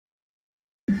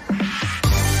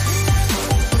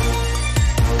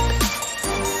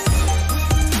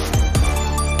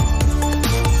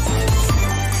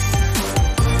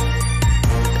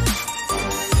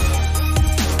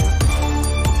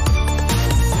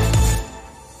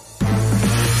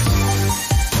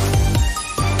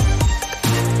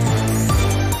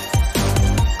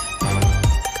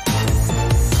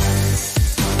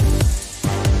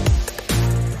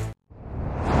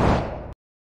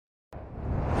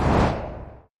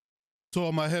To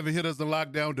all my heavy hitters and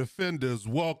lockdown defenders,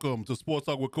 welcome to Sports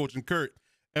Talk with Coach and Kurt,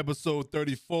 episode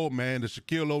 34, man, the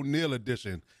Shaquille O'Neal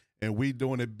edition. And we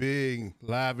doing it big,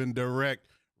 live and direct,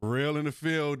 real in the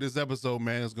field this episode,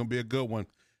 man. It's going to be a good one.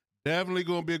 Definitely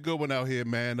going to be a good one out here,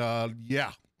 man.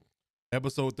 Yeah,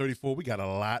 episode 34, we got a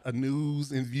lot of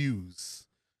news and views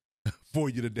for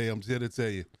you today. I'm here to tell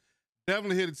you.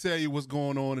 Definitely here to tell you what's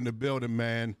going on in the building,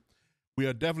 man. We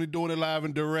are definitely doing it live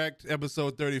and direct,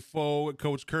 episode 34.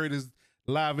 Coach Kurt is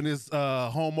live in his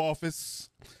home office,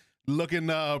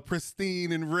 looking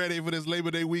pristine and ready for this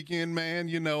Labor Day weekend, man.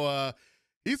 You know,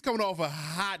 he's coming off a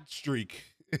hot streak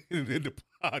in the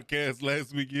podcast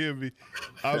last week, you hear me?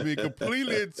 I mean,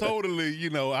 completely and totally,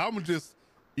 I'm just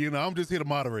here to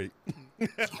moderate.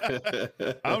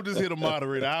 I'm just here to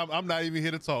moderate. I'm not even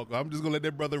here to talk. I'm just gonna let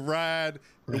that brother ride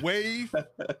the wave,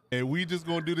 and we just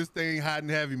gonna do this thing hot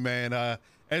and heavy, man.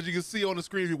 As you can see on the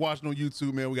screen, if you're watching on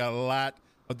YouTube, man, we got a lot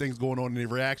of things going on in the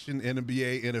reaction,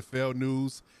 NBA, NFL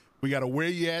news. We got a Where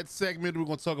You At segment. We're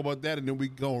gonna talk about that, and then we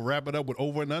gonna wrap it up with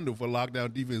Over and Under for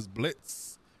Lockdown Defense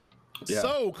Blitz. Yeah.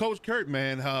 So, Coach Kurt,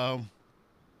 man, I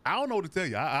don't know what to tell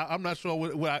you. I'm not sure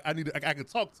what I need. I can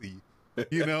talk to you.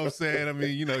 You know what I'm saying? I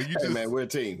mean, you just... Hey, man, we're a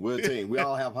team. We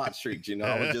all have hot streaks,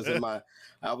 I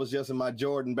was just in my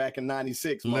Jordan back in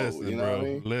 96 mode. Listen, you know bro, what I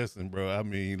mean? Listen, bro. I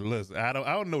mean, listen, I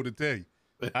don't know what to tell you.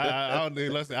 I don't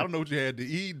know what you had to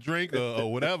eat, drink,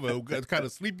 or whatever. What kind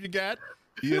of sleep you got,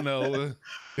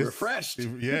 refreshed.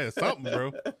 Yeah, something,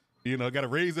 bro. Got a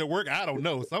raise at work. I don't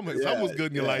know. Something was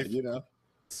good in your life.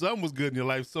 Something was good in your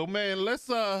life. So, man, let's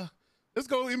go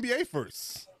NBA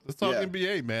first. Let's talk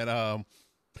NBA, man.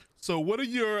 So what are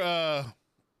your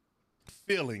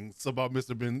feelings about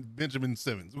Mr. Benjamin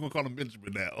Simmons? We're going to call him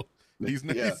Benjamin now. He's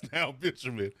now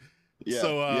Benjamin.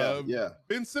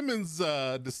 Ben Simmons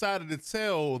decided to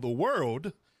tell the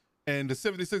world, and the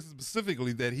 76ers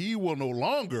specifically, that he will no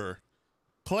longer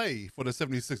play for the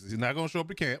 76ers. He's not going to show up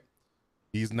to camp.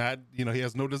 He's not, he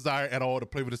has no desire at all to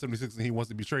play for the 76ers, and he wants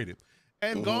to be traded.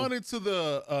 And gone into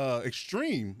the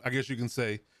extreme, I guess you can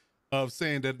say, of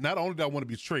saying that not only do I want to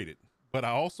be traded, but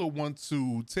I also want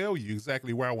to tell you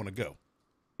exactly where I want to go.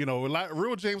 Like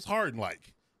real James Harden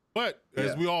like. But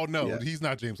as we all know, he's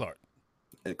not James Harden.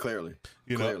 And clearly.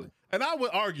 Clearly. And I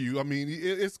would argue, I mean,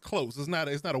 it's close. It's not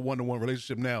a one-to-one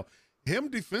relationship now. Him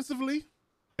defensively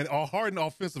and Harden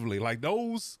offensively, like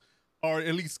those are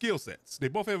elite skill sets. They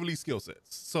both have elite skill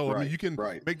sets. So I mean, you can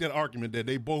make that argument that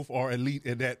they both are elite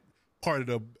in that part of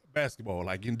the basketball.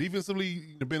 Like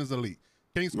defensively, the Ben is elite.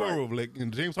 Can't score over like,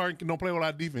 and James Harden don't play a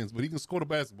lot of defense, but he can score the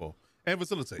basketball and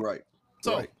facilitate. Right.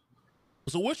 So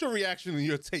what's your reaction and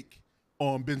your take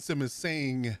on Ben Simmons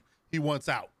saying he wants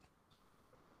out?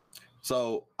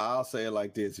 So I'll say it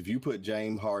like this. If you put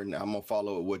James Harden, I'm going to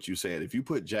follow what you said. If you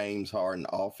put James Harden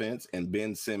offense and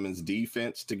Ben Simmons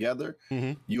defense together,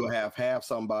 you'll have half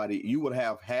somebody. You would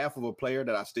have half of a player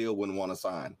that I still wouldn't want to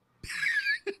sign.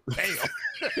 Damn.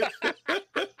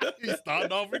 He's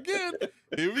starting off again.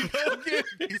 Here we go again.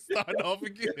 He's starting off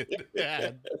again.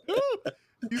 God.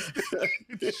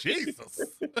 Jesus.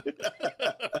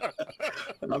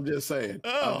 I'm just saying.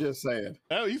 Oh,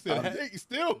 he said, hey,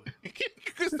 still. You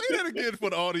can say that again for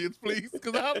the audience, please,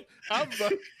 because I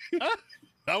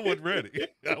wasn't ready.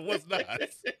 I was not.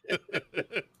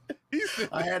 Said,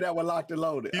 I had that one locked and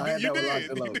loaded. You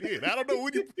did. I don't know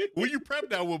when you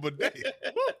prepped that one, but damn.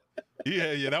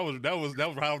 Yeah, that was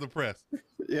right off the press.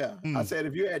 Yeah, I said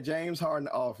if you had James Harden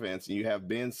offense and you have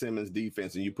Ben Simmons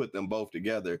defense and you put them both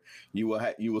together, you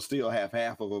will still have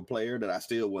half of a player that I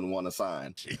still wouldn't want to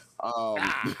sign. It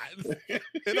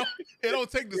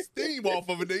don't take the steam off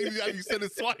of it. You said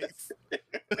it twice.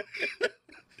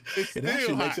 It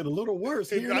actually makes it a little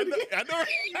worse. I know.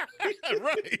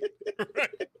 Right.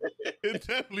 It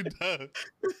definitely does.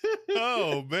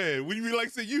 Oh man, when you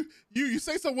say you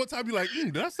say something one time, you're like,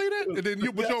 did I say that? And then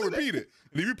you repeat it,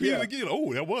 and then you repeat it again.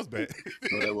 Oh, that was bad.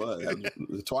 That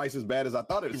was twice as bad as I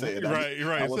thought it was. Right.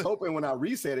 I was hoping when I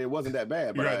reset it wasn't that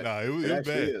bad. But it was bad.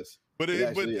 Is. But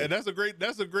that's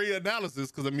a great analysis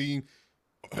because I mean,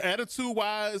 attitude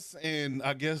wise, and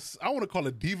I guess I want to call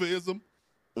it divaism.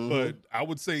 But I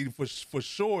would say for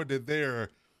sure that Ben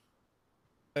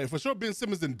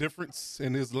Simmons' indifference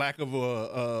and his lack of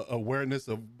awareness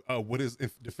of what his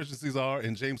deficiencies are,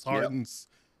 and James Harden's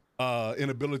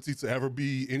inability to ever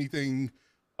be anything,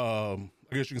 I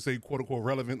guess you can say, quote unquote,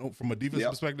 relevant from a defense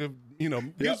perspective,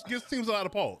 gives teams a lot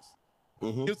of pause.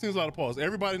 Gives teams a lot of pause.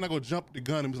 Everybody's not going to jump the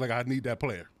gun and be like, I need that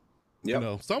player.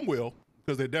 Some will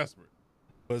because they're desperate,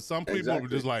 but some people are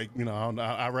just like,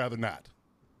 I'd rather not.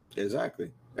 Exactly.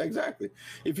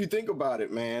 If you think about it,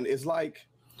 man, it's like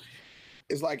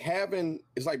it's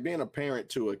like being a parent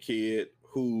to a kid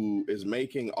who is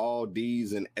making all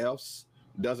D's and F's,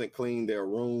 doesn't clean their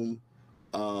room,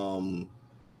 and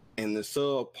the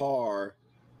subpar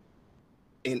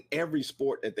in every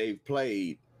sport that they've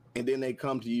played, and then they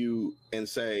come to you and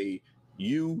say,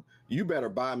 you better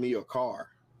buy me a car.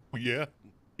 Yeah.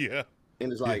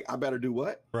 And it's like, I better do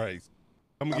what? Right.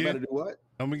 I better do what?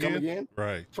 Come again?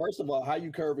 Right. First of all, how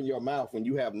you curving your mouth when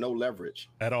you have no leverage?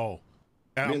 At all.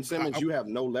 Ben Simmons, you have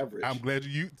no leverage. I'm glad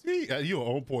you're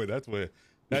on point. That's where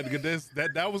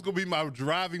that was gonna be my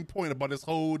driving point about this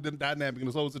whole dynamic and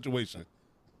this whole situation.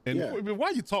 And why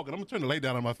are you talking? I'm gonna turn the light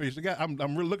down on my face. I'm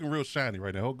looking real shiny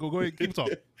right now. Go ahead, keep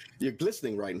talking. You're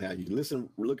glistening right now.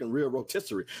 We're looking real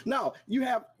rotisserie. No, you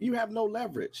have no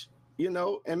leverage. You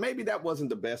know, and maybe that wasn't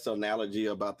the best analogy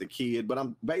about the kid, but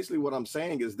what I'm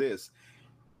saying is this: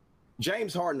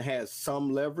 James Harden has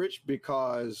some leverage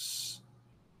because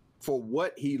for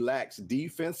what he lacks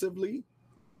defensively,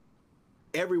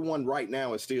 everyone right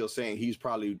now is still saying he's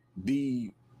probably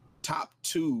the top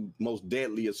 2 most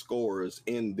deadliest scorers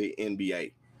in the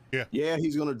NBA. Yeah,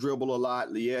 he's going to dribble a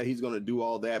lot. Yeah, he's going to do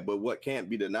all that. But what can't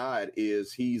be denied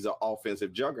is he's an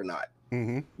offensive juggernaut.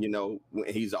 Mm-hmm. You know,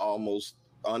 he's almost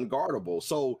unguardable.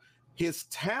 So his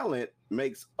talent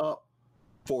makes up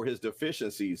for his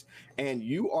deficiencies, and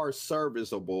you are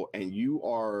serviceable and you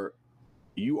are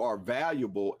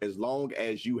valuable as long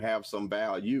as you have some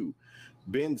value.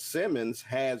 Ben Simmons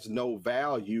has no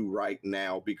value right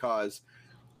now because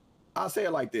I'll say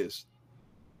it like this,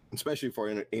 especially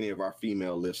for any of our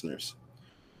female listeners.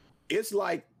 It's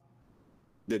like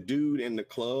the dude in the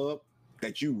club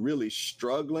that you really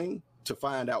struggling to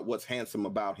find out what's handsome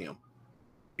about him.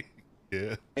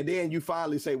 Yeah. And then you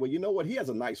finally say, well, you know what? He has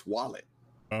a nice wallet.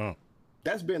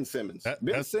 That's Ben Simmons.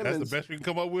 That's the best you can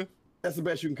come up with? That's the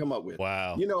best you can come up with.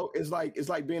 Wow. You know, it's like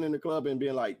being in the club and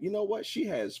being like, you know what? She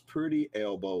has pretty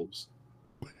elbows.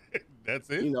 That's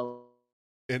it. You know.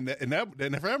 And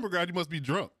for Amber God, you must be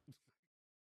drunk.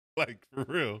 Like, for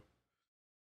real.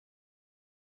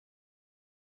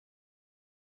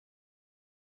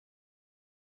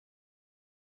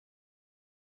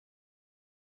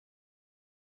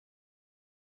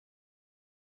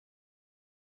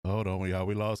 Hold on, y'all.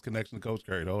 We lost connection to Coach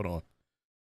Kurt. Hold on.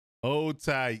 Hold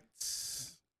tight.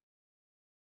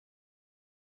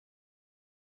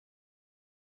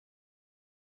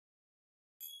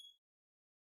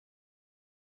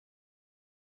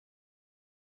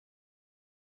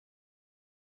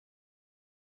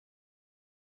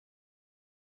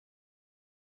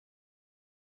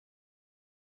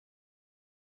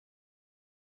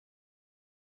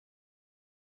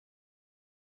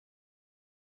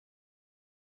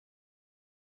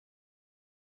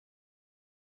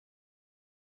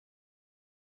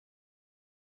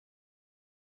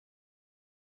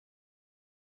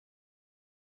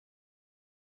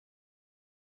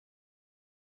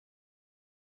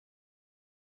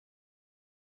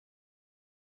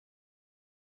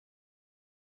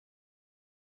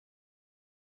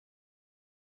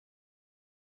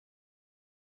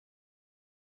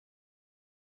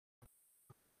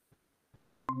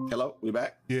 Hello, we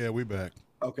back? Yeah, we back.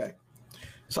 Okay.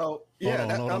 So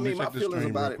yeah, hold on. My feelings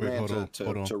about it, man, hold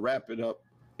on. to wrap it up,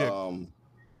 to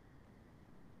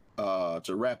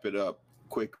wrap it up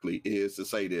quickly is to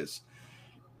say this.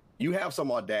 You have some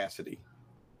audacity.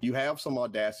 You have some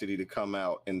audacity to come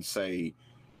out and say,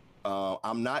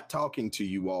 I'm not talking to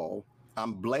you all.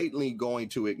 I'm blatantly going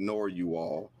to ignore you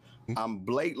all. I'm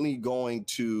blatantly going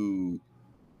to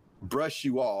brush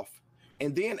you off.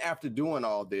 And then after doing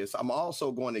all this, I'm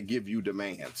also going to give you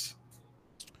demands.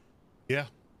 Yeah.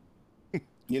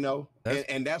 You know,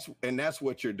 and that's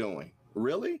what you're doing.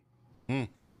 Really?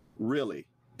 Really?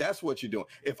 That's what you're doing.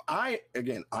 I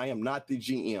am not the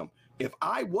GM. If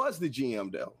I was the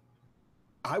GM though,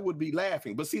 I would be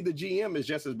laughing. But see, the GM is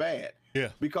just as bad. Yeah.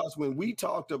 Because when we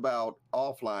talked about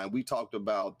offline, we talked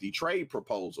about the trade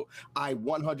proposal. I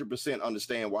 100%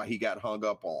 understand why he got hung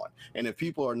up on. And if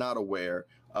people are not aware,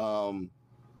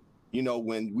 you know,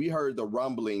 when we heard the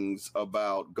rumblings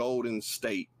about Golden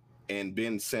State and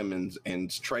Ben Simmons and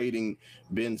trading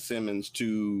Ben Simmons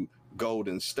to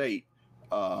Golden State,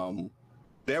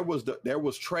 there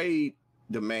was trade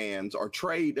demands or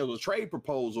there was a trade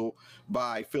proposal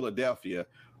by Philadelphia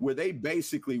where they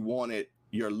basically wanted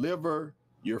your liver,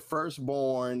 your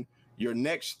firstborn, your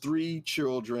next 3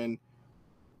 children,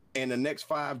 and the next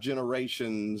 5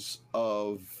 generations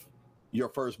of your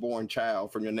firstborn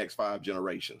child from your next 5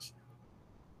 generations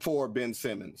for Ben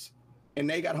Simmons. And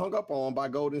they got hung up on by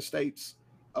Golden State's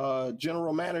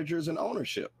general managers and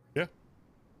ownership. Yeah.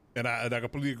 And I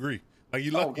completely agree.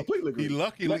 Like completely agree.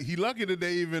 He lucky that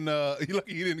they even he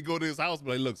lucky he didn't go to his house.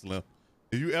 But like, look, Slim,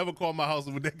 if you ever call my house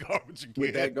with that garbage again,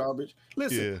 with that garbage,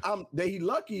 listen, he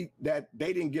lucky that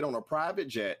they didn't get on a private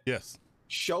jet. Yes.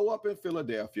 Show up in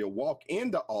Philadelphia, walk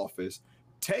in the office,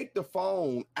 take the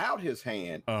phone out his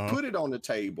hand, put it on the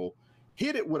table,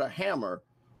 hit it with a hammer,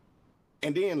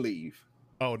 and then leave.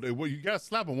 Oh, well, you got to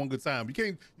slap him one good time.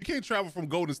 You can't travel from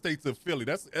Golden State to Philly.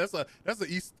 That's a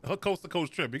east coast to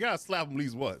coast trip. You got to slap him at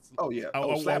least once. Oh yeah,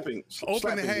 slapping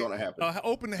gonna happen.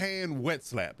 Open hand, wet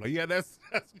slap. Like that's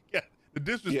the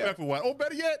disrespectful one. Oh,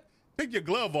 better yet, take your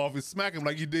glove off and smack him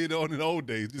like you did on in the old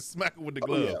days. Just smack him with the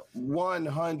glove.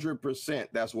 100%.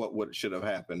 That's what should have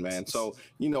happened, man. So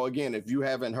again, if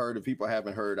people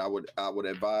haven't heard, I would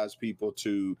advise people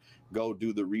to go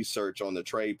do the research on the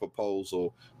trade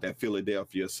proposal that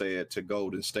Philadelphia said to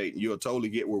Golden State. You'll totally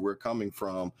get where we're coming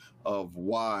from of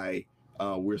why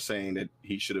we're saying that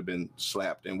he should have been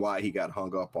slapped and why he got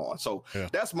hung up on. So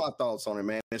that's my thoughts on it,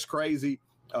 man. It's crazy.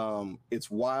 It's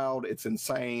wild. It's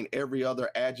insane. Every other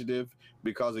adjective,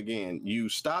 because again, you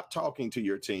stop talking to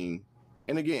your team,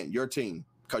 and again, your team,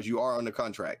 because you are under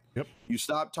contract. Yep. You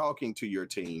stop talking to your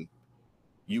team.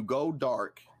 You go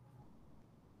dark.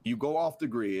 You go off the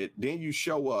grid. Then you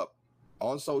show up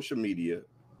on social media,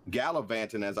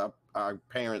 gallivanting, as our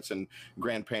parents and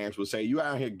grandparents would say. You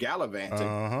out here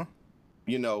gallivanting,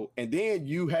 and then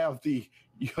you have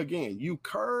you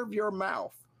curve your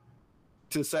mouth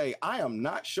to say, I am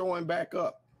not showing back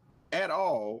up at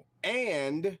all,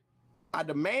 and I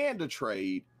demand a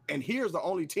trade, and here's the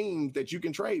only team that you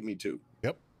can trade me to.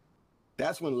 Yep.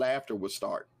 That's when laughter would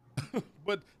start.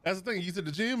 But that's the thing. He said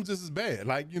the GM's just as bad.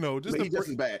 Like, just just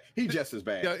as bad. He just as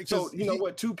bad. Yeah, so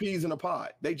what? Two peas in a pod.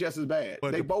 They just as bad.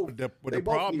 But the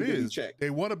problem is they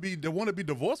want to be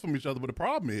divorced from each other. But the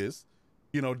problem is,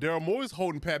 Daryl Morey's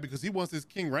holding pat because he wants his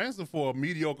king ransom for a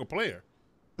mediocre player.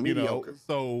 Mediocre.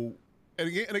 So.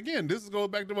 And again, this goes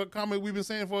back to what comment we've been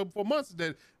saying for months,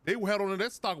 that they held on to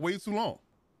that stock way too long.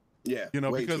 Yeah,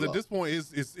 because at this point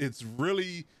it's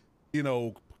really,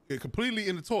 completely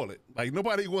in the toilet. Like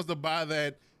nobody wants to buy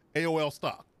that AOL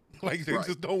stock. Like they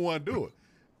just don't want to do it.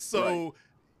 So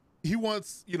he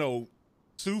wants,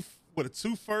 2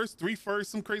 firsts, 3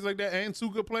 firsts, some crazy like that, and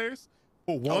 2 good players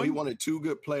for one. Oh, he wanted 2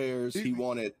 good players. He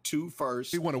wanted 2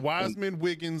 firsts. He wanted Wiseman,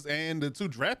 Wiggins, and the 2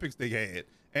 draft picks they had.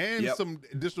 And some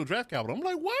additional draft capital. I'm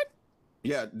like, what?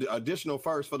 Yeah, the additional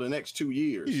first for the next 2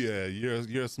 years. Yeah,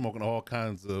 you're smoking all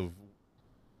kinds of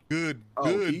good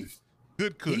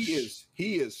kush.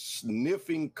 He is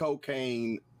sniffing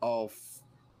cocaine off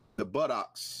the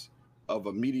buttocks of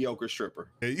a mediocre stripper.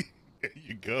 There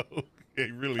you go.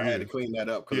 It really I had to clean that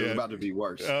up because it was about to be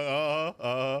worse.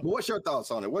 But what's your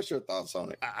thoughts on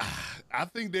it? I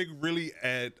think they're really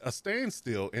at a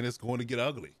standstill, and it's going to get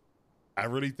ugly. I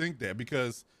really think that,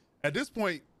 because at this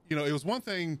point, it was one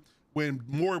thing when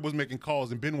Morey was making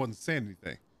calls and Ben wasn't saying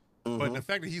anything. But the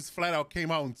fact that he's flat out came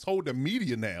out and told the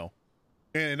media now,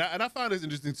 and I find this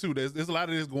interesting too. There's a lot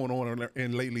of this going on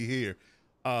in lately here,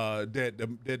 that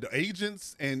the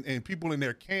agents and people in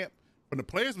their camp, from the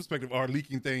players' perspective, are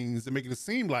leaking things and making it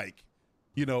seem like,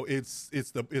 it's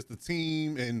the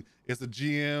team and it's the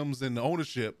GMs and the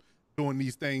ownership doing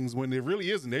these things when it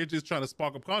really isn't. They're just trying to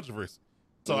spark up controversy.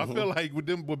 So I feel like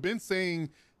with Ben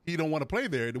saying he don't want to play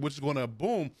there, which is going to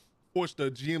force the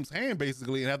GM's hand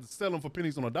basically, and have to sell him for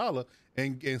pennies on a dollar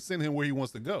and send him where he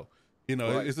wants to go.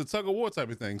 It's a tug of war type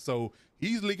of thing. So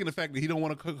he's leaking the fact that he don't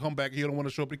want to come back. He don't want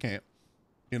to show up to camp.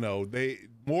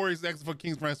 Morey's asking for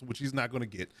king's ransom, which he's not going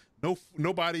to get.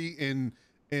 Nobody in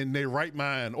their right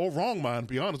mind or wrong mind,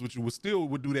 to be honest with you,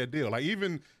 would do that deal. Like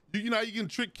even you can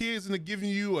trick kids into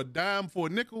giving you a dime for a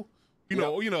nickel.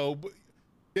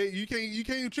 You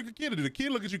can't trick a kid. The kid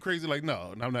look at you crazy like,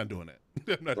 no, I'm not doing that.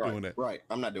 I'm not doing that. Right.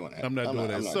 I'm not doing that. I'm not doing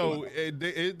that. So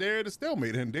they're at a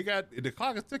stalemate, and the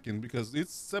clock is ticking because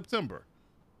it's September.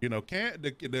 Camp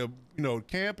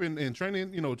and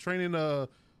training. Training.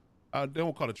 They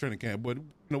don't call it training camp, but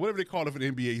whatever they call it for the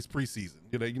NBA's preseason.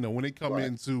 When they come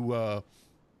in to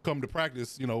come to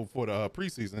practice. For the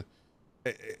preseason.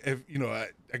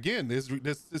 Again, this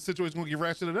situation gonna get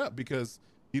ratcheted up because.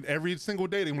 Every single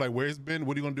day, they're like, where's Ben?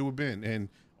 What are you going to do with Ben? And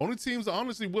only teams are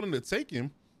honestly willing to take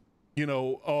him,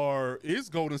 is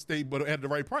Golden State, but at the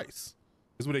right price,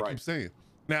 is what they keep saying.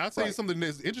 Now, I'll tell you something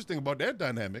that's interesting about that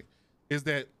dynamic is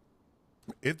that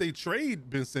if they trade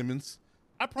Ben Simmons,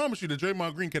 I promise you that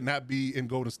Draymond Green cannot be in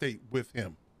Golden State with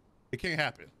him. It can't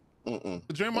happen.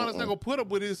 Draymond is not going to put up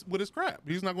with his crap.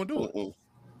 He's not going to do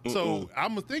it. So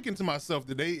I'm thinking to myself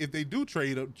that if they do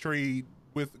trade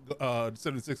with the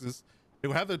 76ers, they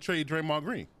will have to trade Draymond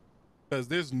Green. because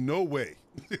there's no way.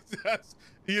 That's,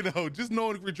 just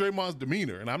knowing Draymond's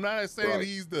demeanor, and I'm not saying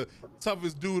he's the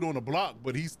toughest dude on the block,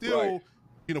 but he's still,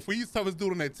 he's the toughest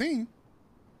dude on that team.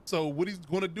 So what he's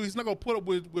going to do, he's not going to put up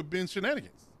with Ben's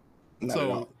shenanigans. Not at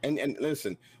all. And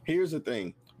listen, here's the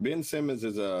thing. Ben Simmons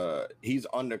he's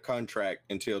under contract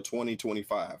until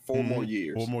 2025, 4 more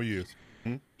years. 4 more years.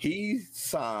 Mm-hmm. He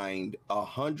signed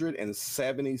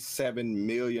 $177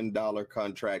 million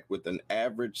contract with an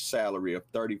average salary of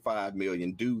 $35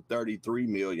 million, due $33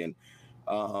 million,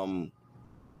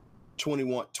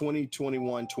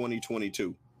 2021,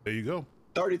 2022. There you go.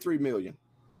 $33 million.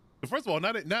 First of all,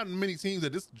 not many teams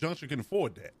at this juncture can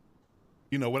afford that,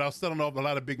 without selling off a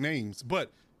lot of big names.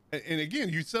 But, and again,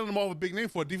 you're selling them off a big name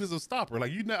for a defensive stopper.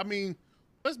 Like,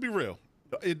 let's be real.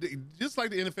 Just like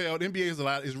the NFL, the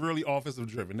NBA is really offensive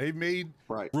driven. They've made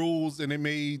rules and they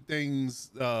made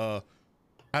things, how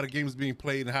the game is being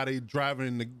played and how they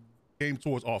driving the game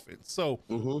towards offense. So,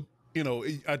 a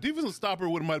defensive stopper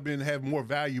might have more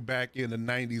value back in the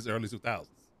 90s, early 2000s.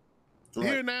 Right.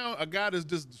 Here now, a guy that's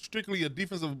just strictly a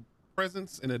defensive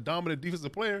presence and a dominant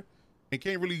defensive player and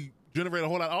can't really generate a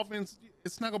whole lot of offense,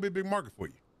 it's not going to be a big market for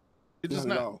you. It's just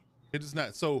not. No. It's just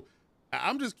not. So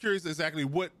I'm just curious exactly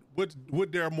what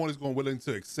Daryl Morey's going willing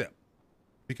to accept,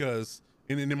 because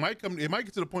and it might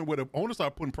get to the point where the owners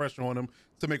start putting pressure on him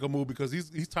to make a move because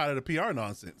he's tired of the PR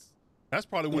nonsense. That's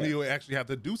probably when he'll actually have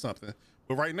to do something.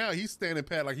 But right now he's standing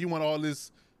pat like he want all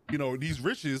this, these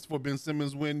riches for Ben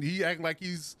Simmons when he act like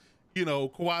he's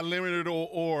Kawhi Leonard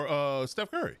or Steph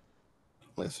Curry.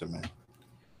 Listen, man.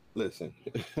 Listen,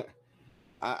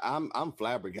 I'm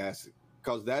flabbergasted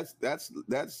because that's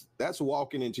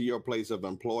walking into your place of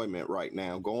employment right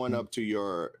now, going up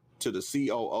to the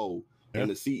COO and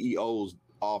the CEO's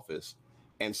office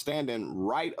and standing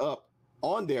right up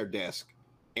on their desk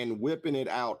and whipping it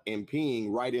out and peeing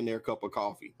right in their cup of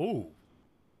coffee. Ooh.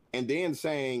 And then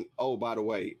saying, oh, by the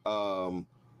way, I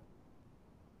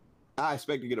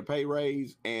expect to get a pay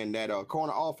raise, and that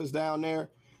corner office down there,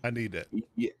 I need that.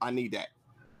 Yeah, I need that.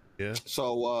 Yeah.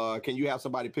 So can you have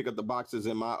somebody pick up the boxes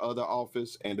in my other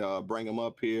office and bring them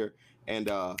up here and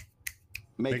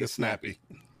make it snappy.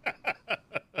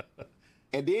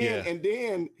 And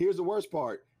then here's the worst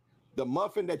part: the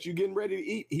muffin that you're getting ready to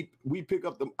eat,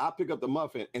 I pick up the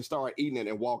muffin and start eating it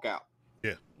and walk out.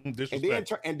 Yeah. And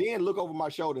then look over my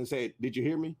shoulder and say, "Did you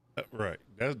hear me?" Right.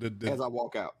 That's as I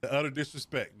walk out. The utter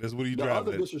disrespect. That's what you drive.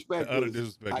 The other disrespect. I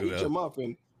eat your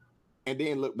muffin, and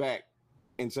then look back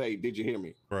and say, "Did you hear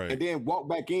me?" Right. And then walk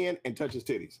back in and touch his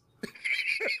titties.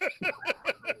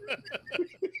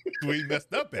 We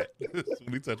messed up at.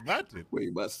 When he touched my titties. I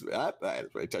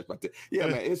touched my titties. Yeah,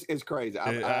 man, it's crazy.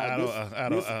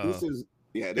 This is.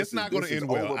 Yeah, it's not going to end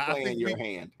well. Overplaying your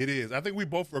hand. It is. I think we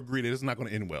both agree that it's not going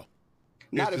to end well.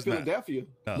 Not in Philadelphia,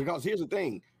 because here's the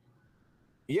thing.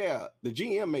 Yeah, the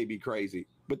GM may be crazy,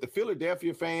 but the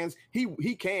Philadelphia fans,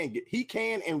 he can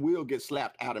and will get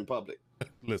slapped out in public.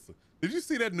 Listen, did you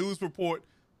see that news report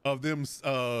of them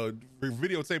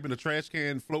videotaping the trash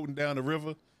can floating down the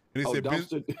river? And they said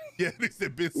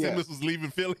Ben Simmons was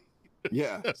leaving Philly.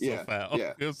 Yeah, so foul.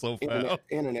 Yeah, it's so foul.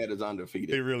 Internet is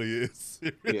undefeated. It really is.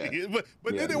 It really is. But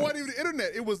then it wasn't even the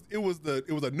internet. It was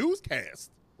a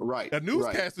newscast. Right. A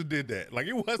newscaster did that. Like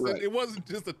it wasn't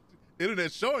just the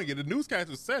internet showing it. The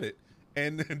newscaster said it,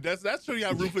 and that's showing you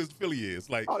how ruthless Philly is.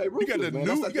 Like you got the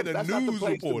news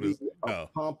reporters. A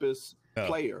pompous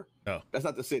player. No, that's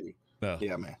not the city. No.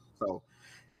 Yeah, man. So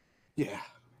yeah.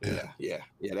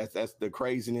 That's the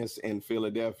craziness in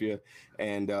Philadelphia,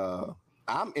 and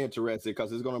I'm interested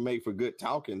because it's going to make for good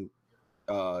talking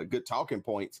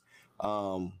points.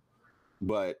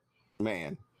 But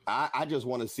man, I just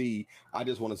want to see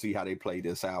how they play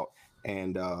this out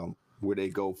and where they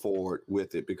go forward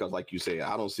with it. Because like you said,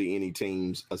 I don't see any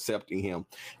teams accepting him.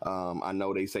 I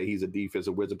know they say he's a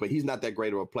defensive wizard, but he's not that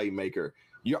great of a playmaker.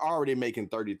 You're already making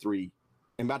 33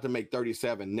 and about to make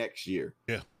 37 next year.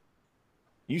 Yeah.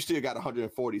 You still got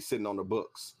 140 sitting on the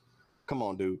books. Come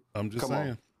on, dude. I'm just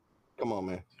saying. Come on,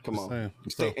 man. Come on.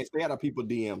 Stay out of people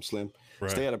DMs, Slim. Right.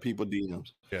 Stay out of people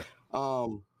DMs. Yeah.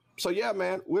 So yeah,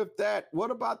 man. With that,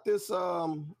 what about this?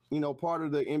 Part of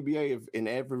the NBA and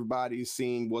everybody's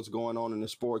seeing what's going on in the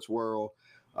sports world.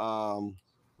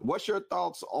 What's your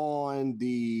thoughts on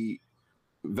the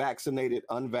vaccinated,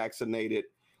 unvaccinated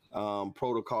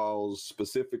protocols,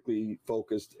 specifically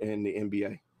focused in the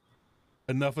NBA?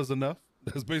 Enough is enough.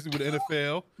 That's basically what the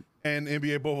NFL and the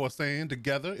NBA both are saying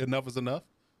together. Enough is enough.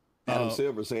 Adam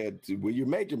Silver said, "Well, your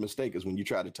major mistake is when you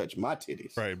try to touch my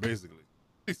titties." Right, basically.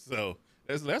 So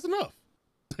that's enough.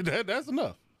 That's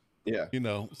enough. Yeah.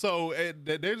 So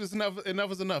they're just enough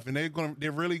is enough, and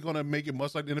they're really gonna make it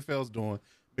much like the NFL is doing,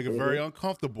 make it very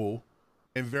uncomfortable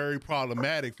and very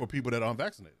problematic for people that aren't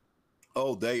vaccinated.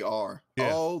 Oh, they are.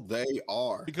 Yeah. Oh, they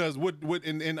are. Because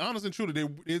and honest and truly,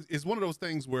 it's one of those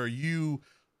things where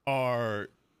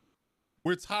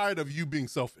we're tired of you being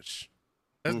selfish.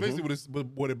 That's basically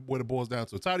what it boils down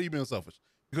to. Tired of you being selfish.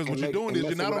 Because what you're doing is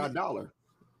you're not on our dollar.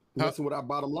 Messing with our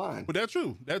bottom line. But that's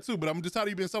true. That's true. But I'm just tired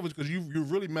of you being selfish because you're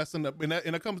really messing up, and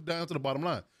it comes down to the bottom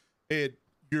line.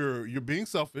 You're being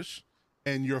selfish,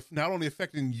 and you're not only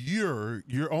affecting your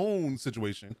own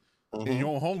situation in your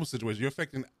own home situation, you're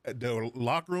affecting the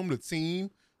locker room, the team,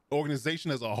 the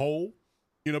organization as a whole.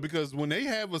 Because when they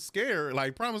have a scare,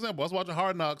 like prime example, I was watching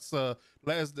Hard Knocks, the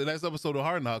last episode of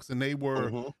Hard Knocks, and they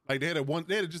were like they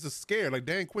had just a scare. Like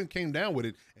Dan Quinn came down with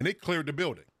it, and they cleared the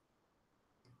building.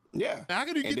 Yeah. How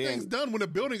can you get things done when the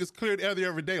building is cleared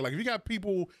every day? Like if you got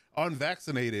people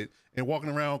unvaccinated and walking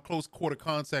around close quarter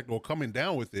contact or coming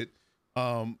down with it,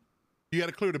 you got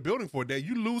to clear the building for a day.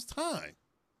 You lose time.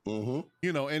 And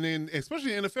then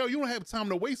especially in the NFL, you don't have time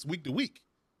to waste week to week.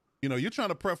 You're trying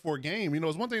to prep for a game.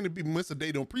 It's one thing to miss a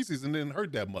day during preseason and didn't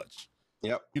hurt that much.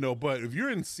 Yep. But if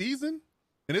you're in season,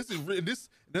 and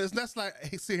that's like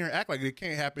sit here and act like it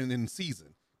can't happen in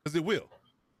season, because it will.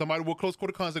 Somebody will close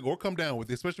quarter contact or come down with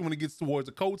it, especially when it gets towards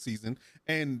the cold season.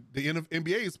 And the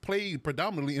NBA is played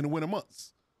predominantly in the winter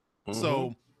months.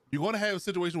 So you're going to have a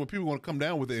situation where people are going to come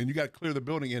down with it, and you got to clear the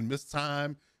building and miss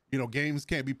time. Games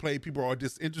can't be played. People are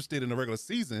disinterested in the regular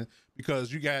season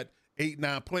because you got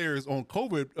 8-9 players on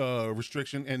COVID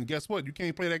restriction, and guess what? You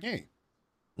can't play that game.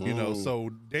 So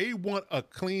they want a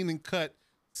clean and cut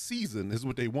season is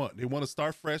what they want. They want to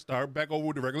start fresh, start back over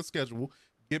with the regular schedule,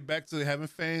 get back to having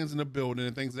fans in the building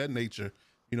and things of that nature,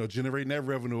 generating that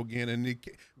revenue again. And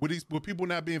with people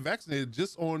not being vaccinated,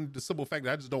 just on the simple fact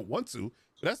that I just don't want to,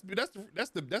 that's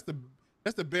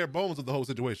the bare bones of the whole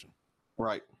situation.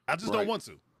 Right. I just don't want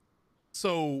to.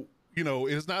 So,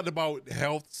 it's not about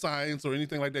health science or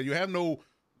anything like that. You have no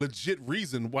legit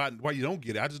reason why you don't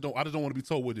get it. I just don't want to be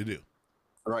told what to do.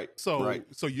 Right. So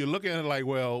you're looking at it like,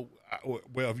 well,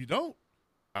 if you don't,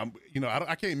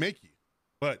 I can't make you,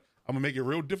 but I'm gonna make it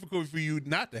real difficult for you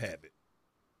not to have it.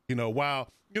 While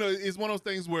it's one of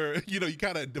those things where you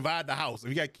kind of divide the house.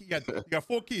 If you got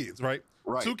 4 kids, right?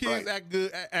 Right. 2 kids act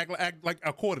good, act like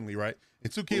accordingly, right?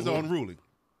 And 2 kids are unruly.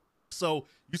 So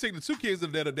you take the 2 kids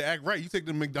that act right. You take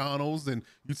them to McDonald's and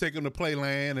you take them to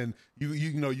Playland, and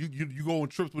you go on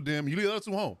trips with them. You leave the other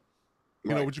 2 home.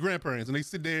 With your grandparents, and they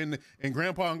sit there and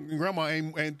grandpa and grandma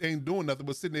ain't doing nothing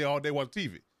but sitting there all day watching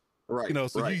TV. Right.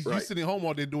 You sitting home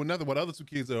all day doing nothing, while the other 2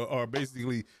 kids are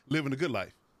basically living a good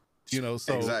life. So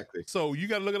exactly. So you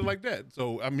got to look at it like that.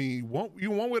 So I mean, one way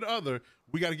or the other,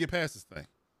 we got to get past this thing.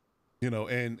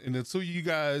 And until you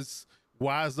guys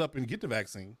wise up and get the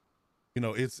vaccine,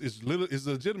 it's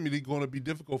legitimately going to be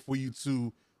difficult for you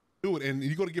to do it, and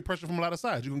you're going to get pressure from a lot of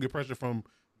sides. You're going to get pressure from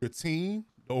your team,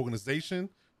 the organization,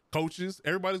 coaches.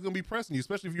 Everybody's going to be pressing you,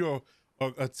 especially if you're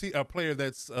a player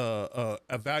that's a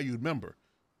valued member.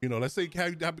 Let's say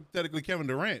hypothetically Kevin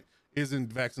Durant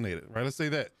isn't vaccinated, right? Let's say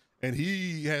that, and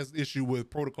he has issue with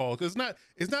protocol, because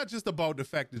it's not just about the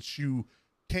fact that you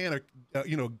can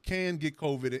get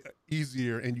COVID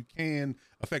easier and you can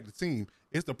affect the team.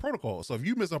 It's the protocol. So if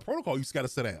you miss a protocol, you just got to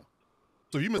sit down.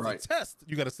 So if you miss a test,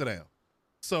 you got to sit down.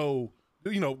 So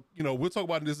we'll talk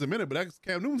about this in a minute, but that's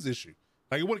Cam Newton's issue.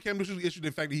 Like, it wasn't Cam Newton's issue,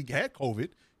 the fact that he had COVID.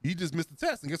 He just missed the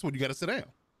test, and guess what? You got to sit down.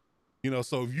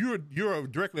 So if you're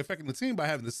directly affecting the team by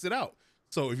having to sit out.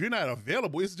 So if you're not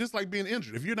available, it's just like being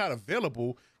injured. If you're not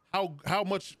available, how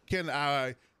much can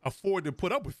I afford to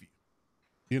put up with you?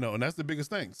 And that's the biggest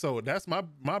thing. So that's my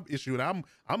issue, and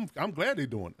I'm glad they're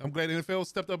doing it. I'm glad the NFL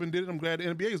stepped up and did it. I'm glad the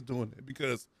NBA is doing it,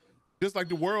 because just like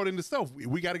the world in itself,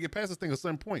 we got to get past this thing at a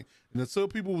certain point. And until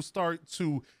people start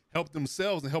to help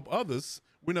themselves and help others,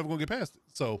 we're never gonna get past it.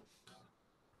 So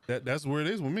that's where it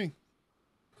is with me.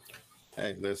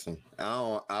 Hey, listen,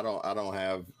 I don't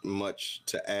have much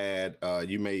to add.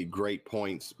 You made great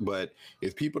points, but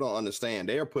if people don't understand,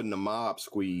 they are putting the mob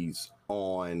squeeze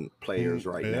on players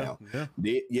right now.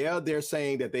 Yeah. They're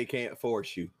saying that they can't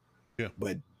force you. Yeah.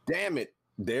 But damn it,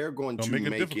 they're going to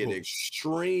make it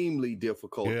extremely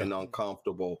difficult and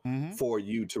uncomfortable for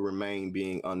you to remain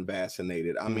being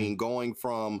unvaccinated. I mean, going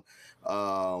from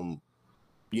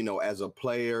as a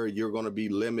player, you're going to be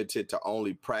limited to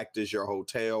only practice your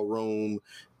hotel room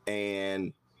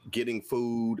and getting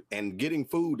food. And getting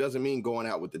food doesn't mean going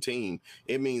out with the team.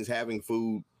 It means having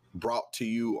food brought to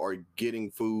you, or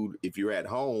getting food if you're at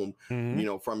home,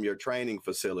 from your training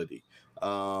facility.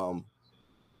 Not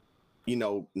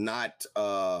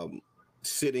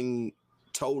sitting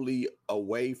totally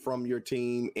away from your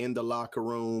team in the locker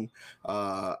room.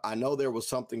 I know there was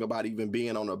something about even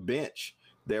being on a bench.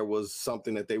 There was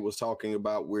something that they was talking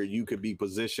about where you could be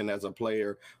positioned as a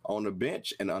player on the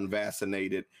bench and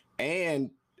unvaccinated. And,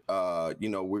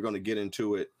 we're going to get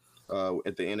into it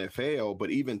at the NFL,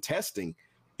 but even testing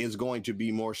is going to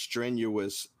be more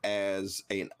strenuous as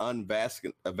an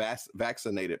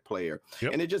vaccinated player.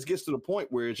 Yep. And it just gets to the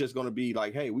point where it's just going to be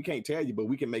like, hey, we can't tell you, but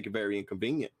we can make it very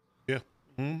inconvenient. Yeah,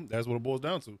 that's what it boils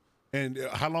down to. And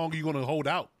how long are you going to hold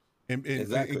out and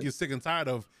get sick and tired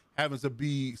of having to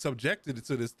be subjected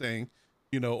to this thing,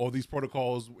 or these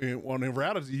protocols? In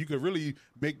reality, you could really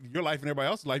make your life and everybody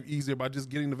else's life easier by just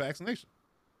getting the vaccination.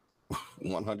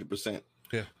 100%.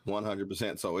 Yeah,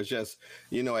 100%. So it's just,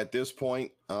 at this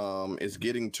point, it's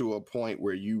getting to a point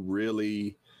where you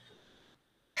really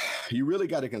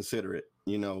got to consider it.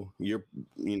 You're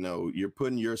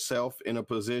putting yourself in a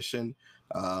position,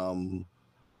 and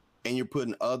you're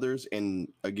putting others.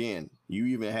 And again, you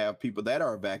even have people that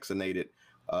are vaccinated,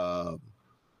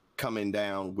 coming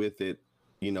down with it,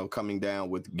 coming down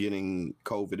with getting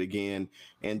COVID again,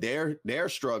 and they're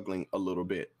struggling a little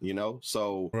bit,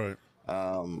 so, right.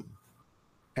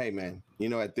 Hey man,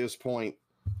 at this point,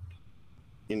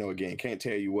 again, can't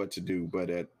tell you what to do, but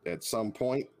at some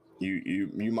point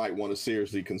you might want to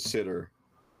seriously consider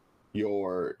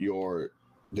your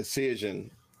decision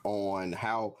on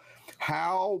how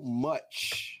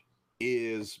much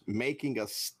is making a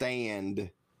stand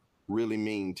really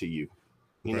mean to you.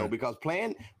 Right. Because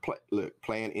playing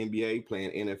NBA,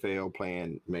 playing NFL,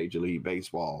 playing Major League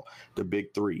Baseball, the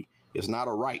big three, it's not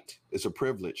a right, it's a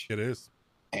privilege. It is.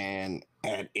 And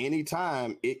at any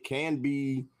time, it can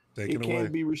be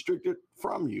restricted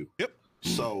from you. Yep.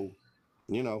 So,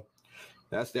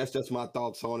 that's just my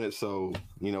thoughts on it. So,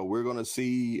 we're gonna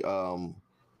see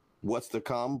what's to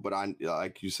come. But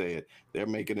like you said, they're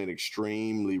making it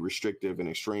extremely restrictive and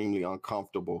extremely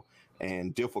uncomfortable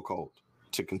and difficult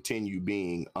to continue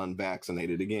being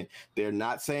unvaccinated. Again, they're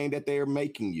not saying that they're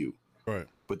making you, right?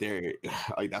 But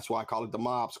that's why I call it the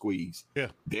mob squeeze. Yeah.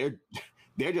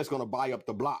 They're just going to buy up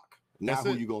the block. Now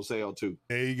who you going to sell to?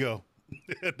 There you go.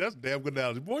 That's a damn good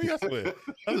analogy. Boy, I swear. That's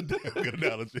a damn good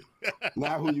analogy.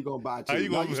 Now who you going to buy to?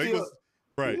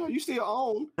 Right. You still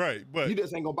own. Right. But you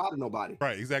just ain't going to buy to nobody.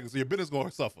 Right. Exactly. So your business going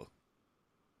to suffer.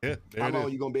 Yeah. How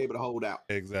long you going to be able to hold out?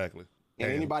 Exactly.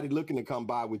 And anybody looking to come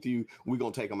by with you, we're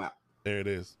going to take them out. There it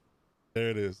is.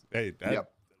 Hey,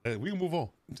 we can move on.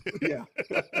 Yeah.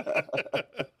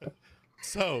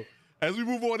 So as we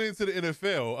move on into the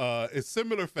NFL, it's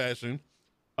similar fashion,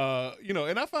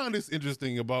 and I found this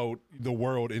interesting about the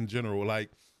world in general. Like,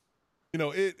 I'm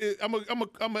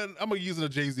gonna use a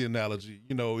Jay-Z analogy.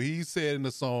 He said in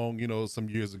the song, some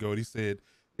years ago, he said,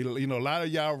 a lot of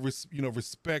y'all,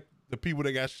 respect the people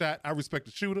that got shot. I respect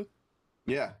the shooter.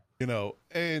 Yeah.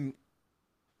 And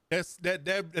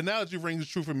that analogy rings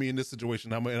true for me in this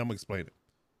situation. I'm gonna explain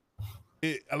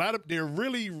it. They're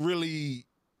really, really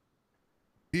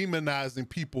demonizing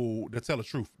people that tell the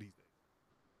truth these days.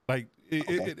 Like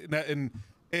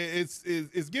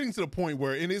it's getting to the point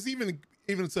where, and it's even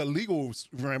to a legal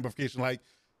ramification. Like,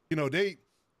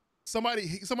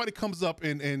 somebody comes up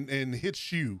and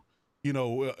hits you,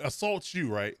 assaults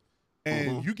you, right?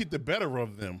 And you get the better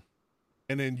of them,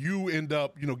 and then you end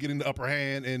up, getting the upper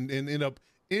hand and end up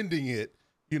ending it,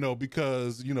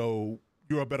 because you're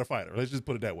a better fighter. Let's just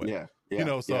put it that way. Yeah.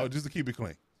 Just to keep it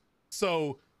clean.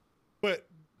 So, but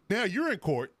now you're in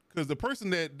court because the person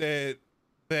that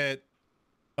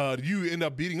you end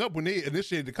up beating up when they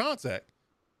initiated the contact,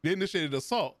 they initiated the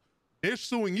assault. They're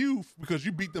suing you because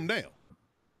you beat them down.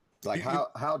 Like,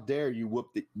 how dare you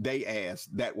whoop they ass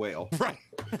that well? Right.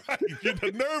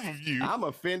 The nerve of you. I'm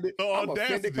offended. I'm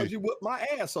offended because you whooped my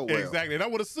ass so well. Exactly. And I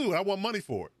would have sued. I want money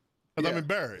for it because I'm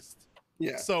embarrassed.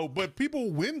 Yeah. So, but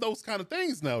people win those kind of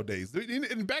things nowadays.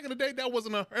 And back in the day, that was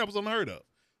unheard of.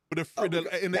 But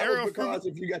in the era of because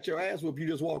if you got your ass whooped, you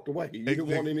just walked away. You didn't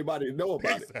want anybody to know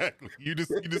about it. Exactly. You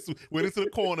just went into the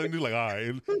corner and you're like, all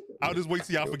right, I'll just wait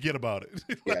till y'all forget about it.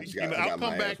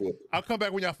 I'll come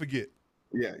back when y'all forget.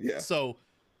 Yeah. So,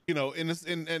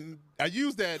 and I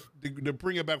use that to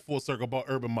bring it back full circle about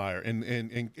Urban Meyer and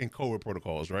COVID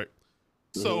protocols, right?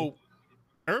 Mm-hmm. So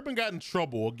Urban got in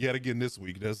trouble yet again this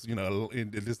week. That's,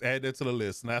 and just add that to the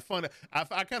list. And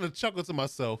I kind of chuckled to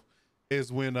myself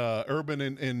is when Urban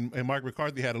and Mike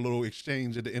McCarthy had a little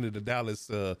exchange at the end of the Dallas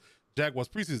Jaguars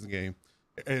preseason game.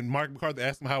 And Mike McCarthy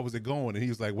asked him how was it going, and he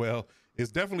was like, well,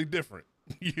 it's definitely different.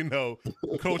 you know,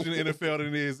 coaching the NFL than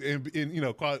it is in you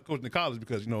know, coaching the college,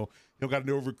 because, you know, you got to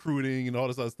know recruiting and all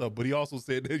this other stuff. But he also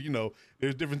said that, you know,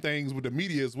 there's different things with the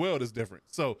media as well that's different.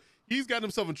 So he's gotten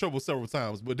himself in trouble several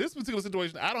times. But this particular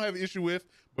situation, I don't have an issue with,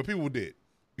 but people did,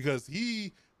 because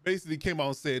he basically came out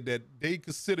and said that they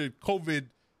considered COVID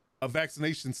a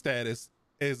vaccination status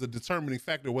as a determining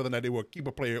factor whether or not they will keep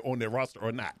a player on their roster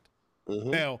or not.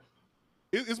 Now,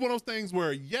 it's one of those things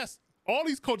where, yes, all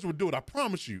these coaches would do it. I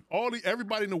promise you,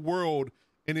 everybody in the world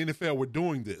in the NFL were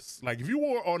doing this. Like, if you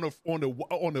were on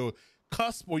the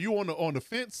cusp, or you on the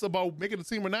fence about making the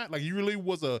team or not, like you really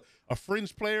was a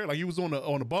fringe player, like you was on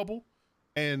a bubble,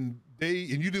 and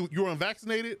you were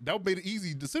unvaccinated, that would be an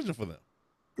easy decision for them.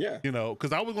 Yeah, you know,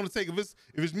 because I was going to take, if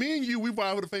it's me and you, we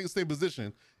fly over the same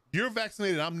position. You're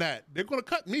vaccinated, I'm not. They're going to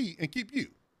cut me and keep you.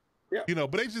 Yeah, you know,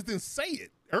 but they just didn't say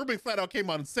it. Urban flat out came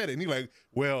out and said it, and he's like,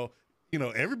 well, you know,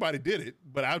 everybody did it,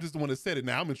 but I was just the one that said it.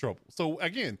 Now I'm in trouble. So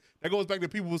again, that goes back to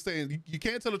people who saying you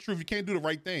can't tell the truth, you can't do the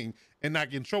right thing and not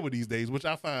get in trouble these days, which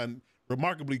I find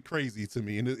remarkably crazy to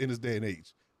me in this day and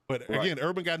age. But again,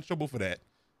 Urban got in trouble for that,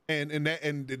 and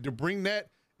to bring that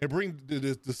and bring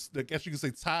I guess you can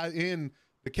say, tie in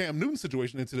the Cam Newton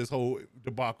situation into this whole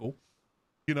debacle.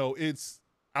 You know,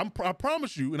 I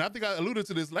promise you, and I think I alluded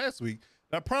to this last week,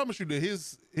 I promise you that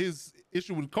his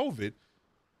issue with COVID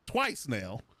twice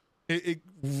now, it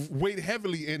weighed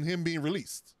heavily in him being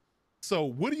released. So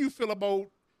what do you feel about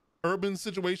Urban's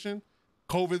situation,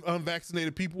 COVID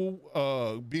unvaccinated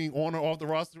people being on or off the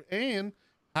roster, and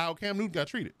how Cam Newton got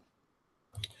treated?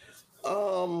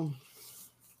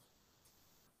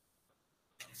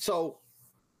 So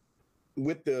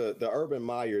with the Urban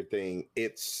Meyer thing,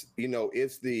 it's, you know,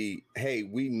 it's the, hey,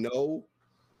 we know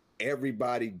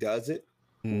everybody does it.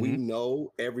 We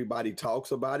know everybody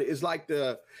talks about it. It's like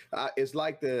the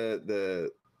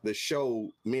show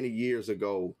many years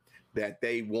ago that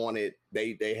they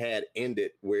had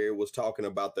ended, where it was talking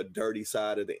about the dirty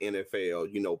side of the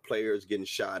NFL. You know, players getting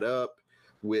shot up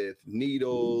with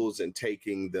needles and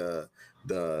taking the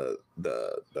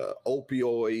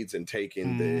opioids and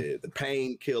taking the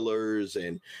painkillers,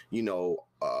 and, you know,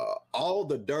 all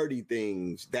the dirty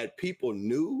things that people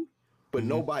knew, but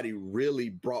nobody really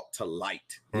brought to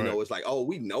light. You know, it's like, oh,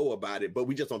 we know about it, but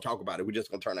we just don't talk about it. We're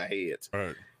just gonna turn our heads.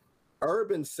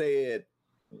 Urban said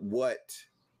what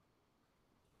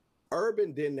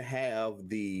Urban didn't have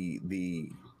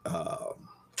he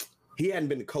hadn't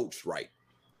been coached right.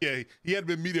 Yeah, he hadn't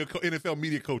been NFL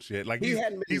media coach yet. Like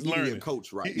he's learning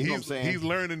coach right. You know what I'm saying? He's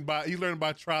learning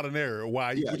by trial and error.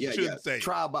 Why? You shouldn't say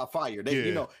trial by fire.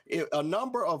 You know, a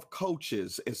number of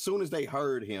coaches, as soon as they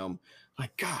heard him,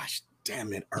 like, gosh,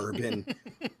 damn it, Urban.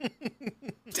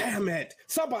 Damn it.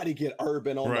 Somebody get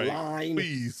Urban on the line.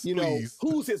 Please. You know,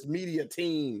 who's his media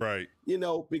team? Right. You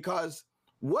know, because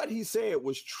what he said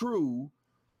was true,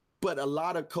 but a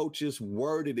lot of coaches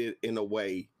worded it in a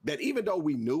way that even though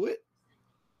we knew it,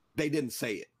 they didn't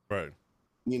say it. Right.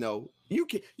 You know, you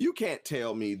can't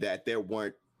tell me that there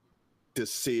weren't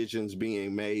decisions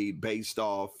being made based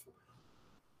off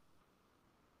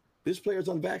this player's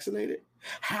unvaccinated.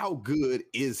 How good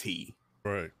is he?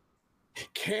 Right.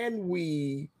 Can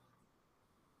we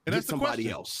get somebody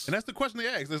else? And that's the question they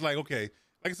ask. It's like, okay,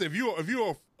 like I said, if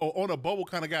you're on a bubble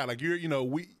kind of guy, like you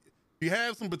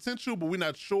have some potential, but we're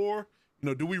not sure. You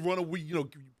know, do we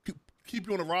keep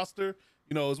you on the roster?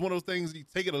 You know, it's one of those things, you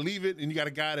take it or leave it, and you got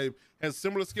a guy that has a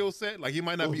similar skill set. Like, he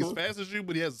might not be as fast as you,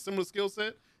 but he has a similar skill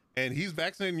set, and he's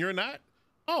vaccinated and you're not.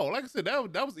 Oh, like I said,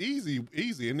 that was easy.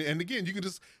 And again, you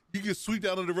can sweep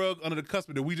that under the rug, under the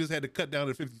cusp that we just had to cut down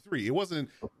to 53. It wasn't,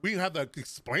 we didn't have to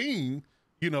explain,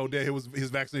 you know, that it was his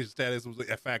vaccination status was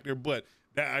a factor, but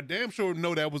I damn sure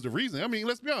know that was the reason. I mean,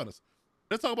 let's be honest.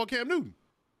 Let's talk about Cam Newton.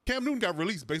 Cam Newton got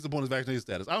released based upon his vaccination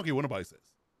status. I don't care what nobody says.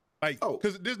 Like,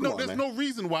 because there's no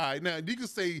reason why. Now, you can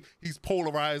say he's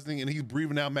polarizing and he's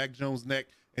breathing down Mac Jones' neck,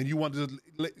 and you want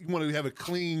to have a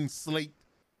clean slate,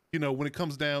 you know, when it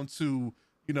comes down to,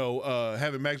 you know,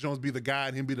 having Mac Jones be the guy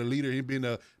and him be the leader, him being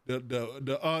the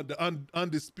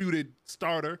undisputed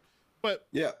starter. But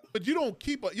you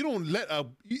don't let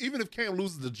even if Cam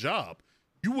loses the job,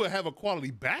 you will have a quality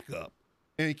backup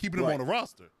and keeping him on the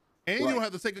roster, and you don't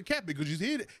have to take a cap, because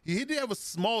he did have a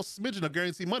small smidgen of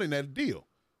guaranteed money in that deal.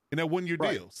 In that 1 year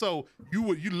deal. So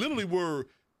you literally were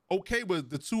okay with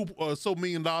the $2 or so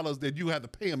million that you had to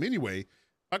pay him anyway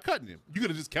by cutting him. You could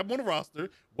have just kept him on the roster,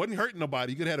 wasn't hurting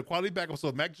nobody. You could have had a quality backup. So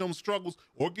if Mac Jones struggles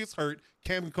or gets hurt,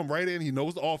 Cam can come right in. He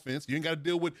knows the offense. You ain't got to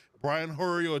deal with Brian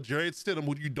Hurry or Jared Stidham,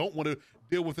 who you don't want to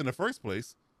deal with in the first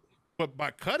place. But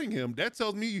by cutting him, that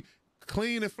tells me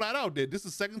clean and flat out that this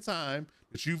is the second time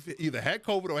that you've either had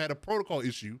COVID or had a protocol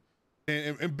issue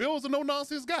And Bill's a no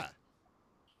nonsense guy.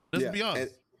 Let's be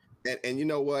honest. And you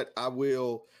know what? I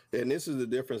will, and this is the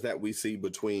difference that we see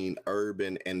between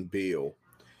Urban and Bill.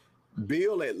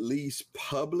 Bill at least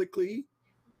publicly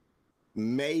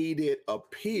made it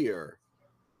appear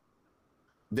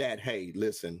that, hey,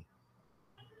 listen,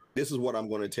 this is what I'm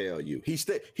going to tell you. He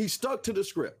stuck to the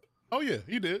script. Oh yeah,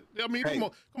 he did. I mean, hey,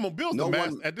 come on. Bill's the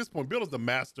master at this point. Bill is the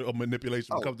master of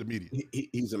manipulation when it comes to media.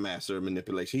 He's a master of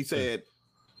manipulation. He said,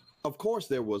 of course,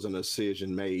 there was an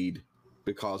decision made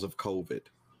because of COVID.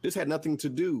 This had nothing to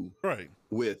do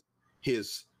with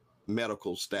his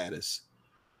medical status.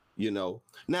 Now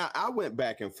I went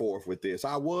back and forth with this.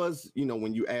 I was,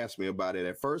 when you asked me about it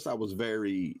at first, I was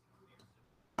very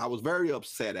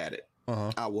upset at it.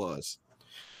 I was,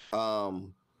 I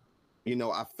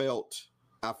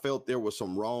felt there was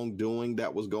some wrongdoing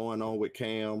that was going on with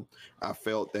Cam. I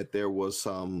felt that there was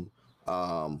some,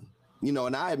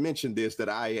 and I had mentioned this, that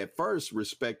I at first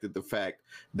respected the fact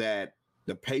that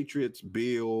the Patriots,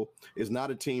 Bill, is not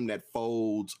a team that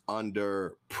folds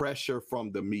under pressure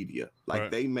from the media. Like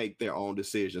they make their own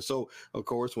decisions. So, of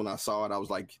course, when I saw it, I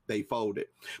was like, they folded.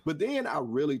 But then I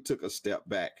really took a step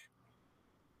back.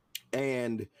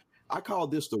 And I call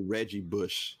this the Reggie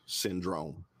Bush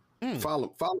syndrome.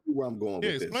 Follow me where I'm going with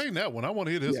this. Explain that one. I want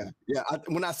to hear this. Yeah.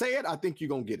 When I say it, I think you're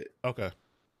going to get it. Okay.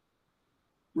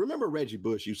 Remember Reggie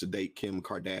Bush used to date Kim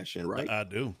Kardashian, right? I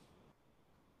do.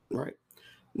 Right.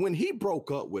 When he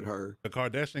broke up with her, the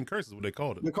Kardashian curse is what they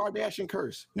called it. The Kardashian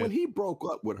curse. Yeah. When he broke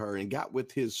up with her and got with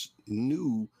his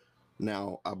new,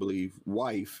 now I believe,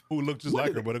 wife, who looked just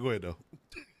like her. But go ahead though.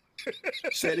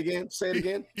 Say it again.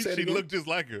 She looked just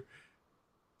like her.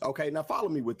 Okay, now follow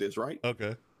me with this, right?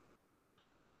 Okay.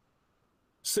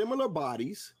 Similar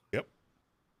bodies. Yep.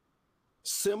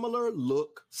 Similar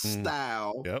look,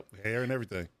 style. Yep. Hair and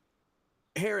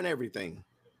everything.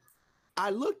 I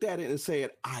looked at it and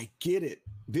said, I get it.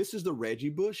 This is the Reggie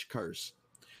Bush curse.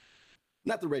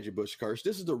 Not the Reggie Bush curse.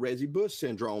 This is the Reggie Bush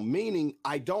syndrome, meaning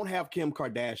I don't have Kim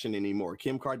Kardashian anymore.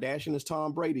 Kim Kardashian is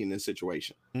Tom Brady in this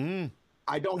situation.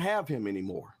 I don't have him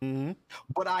anymore.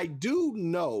 But I do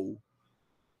know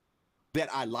that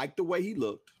I like the way he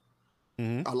looked.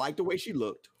 I like the way she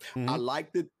looked. I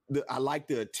like I like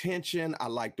the attention. I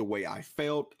like the way I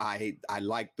felt. I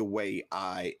like the way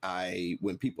I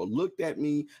when people looked at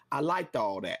me, I liked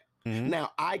all that.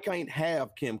 Now I can't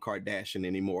have Kim Kardashian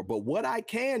anymore, but what I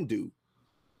can do,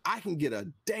 I can get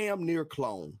a damn near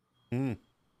clone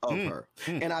of her.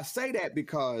 And I say that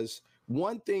because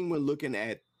one thing when looking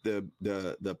at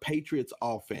the Patriots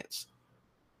offense,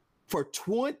 for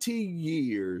 20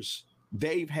 years,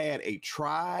 they've had a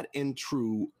tried and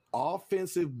true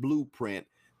offensive blueprint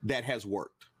that has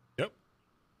worked. Yep.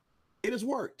 It has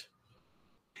worked.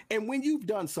 And when you've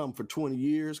done something for 20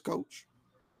 years, coach,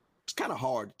 it's kind of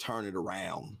hard to turn it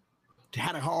around.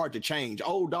 Kind of hard to change.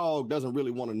 Old dog doesn't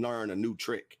really want to learn a new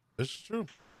trick. That's true.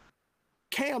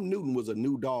 Cam Newton was a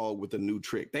new dog with a new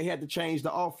trick. They had to change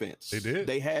the offense. They did.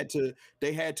 They had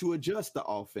to adjust the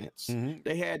offense.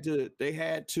 They had to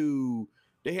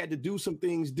do some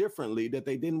things differently that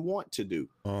they didn't want to do.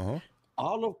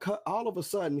 All of a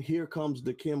sudden, here comes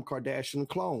the Kim Kardashian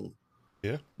clone.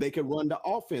 Yeah, they can run the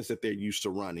offense that they're used to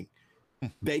running.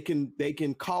 They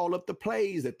can call up the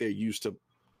plays that they're used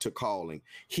to calling.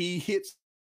 He hits.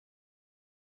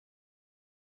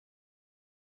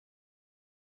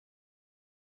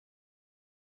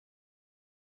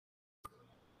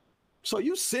 So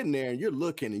you sitting there and you're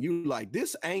looking and you like,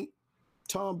 this ain't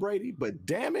Tom Brady, but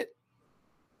damn it,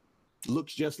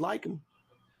 looks just like him.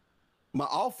 My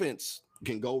offense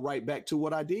can go right back to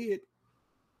what I did.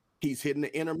 He's hitting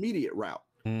the intermediate route.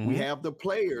 We have the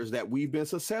players that we've been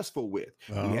successful with.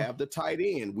 We have the tight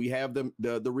end. We have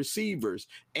the receivers,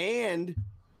 and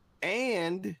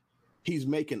he's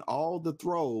making all the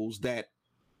throws that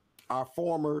our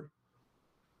former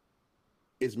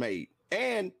is made.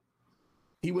 And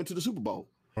he went to the Super Bowl.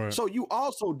 Right. So you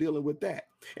also dealing with that.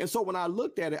 And so when I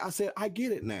looked at it, I said, I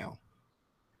get it now.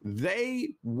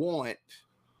 They want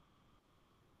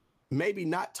maybe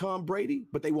not Tom Brady,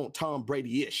 but they want Tom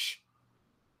Brady-ish.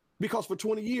 Because for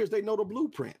 20 years, they know the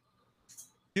blueprint.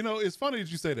 You know, it's funny that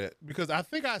you say that, because I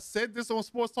think I said this on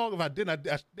Sports Talk. If I didn't,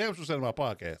 I damn sure said it on my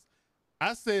podcast.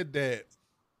 I said that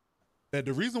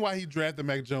the reason why he drafted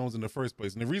Mac Jones in the first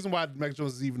place, and the reason why Mac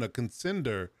Jones is even a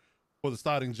contender for the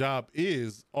starting job,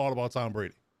 is all about Tom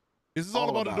Brady. This is all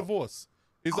about a divorce.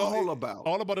 It's all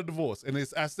about a divorce. And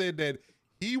I said that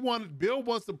Bill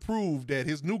wants to prove that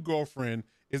his new girlfriend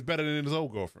is better than his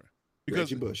old girlfriend.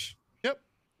 Reggie Bush. Yep.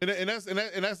 And that's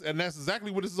exactly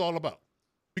what this is all about.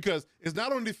 Because it's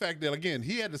not only the fact that, again,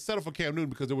 he had to settle for Cam Newton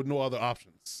because there were no other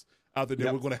options. out there that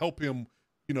Yep. were going to help him,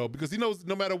 you know, because he knows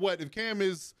no matter what, if Cam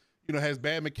is, you know, has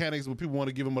bad mechanics, what people want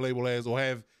to give him a label as, or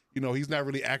have, you know, he's not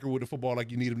really accurate with the football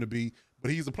like you need him to be,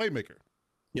 but he's a playmaker.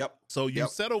 Yep. So you Yep.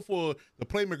 settle for the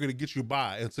playmaker to get you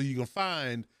by, and so you can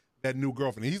find that new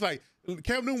girlfriend. And he's like,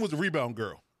 Cam Newton was a rebound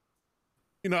girl.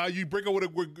 You know how you break up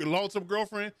with a long-term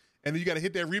girlfriend, and then you got to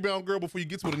hit that rebound girl before you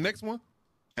get to the next one?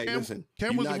 Hey, listen,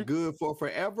 Cam you're was not good for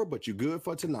forever, but you're good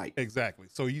for tonight. Exactly.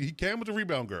 So Cam was a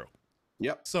rebound girl.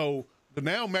 Yep. So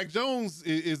now Mac Jones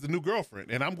is the new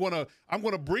girlfriend, and I'm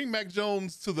gonna bring Mac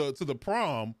Jones to the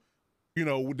prom, you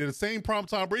know, with the same prom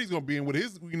Tom Brady's gonna be in with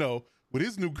his, you know, with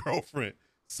his new girlfriend.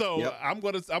 So Yep. I'm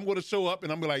gonna show up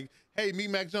and I'm gonna like, hey, meet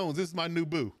Mac Jones. This is my new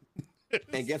boo.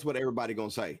 And guess what everybody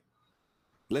gonna say?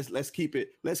 Let's keep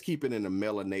it in a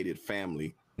melanated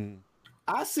family.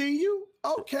 I see you.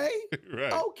 Okay.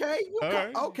 Right. Okay.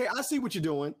 Right. Okay. I see what you're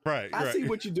doing. Right. I see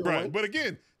what you're doing. Right. But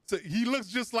again, so he looks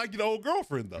just like your old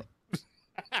girlfriend though.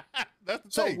 That's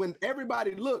the So thing. when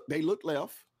everybody look, they look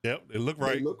left. Yep, they look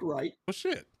right. They look right. Well,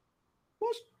 shit.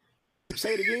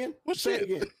 Say it again. Well, Say shit.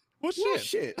 it again. Well, Well,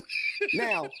 shit. shit.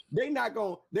 Now we not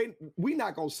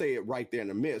gonna say it right there in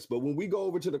the midst, but when we go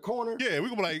over to the corner, Yeah, we're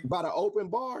gonna be like, by the open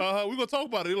bar, we're gonna talk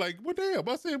about it. Like, what the hell?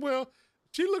 I said, well,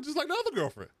 she looked just like the other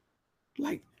girlfriend.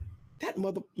 like that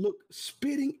mother look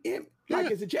spitting in. Like,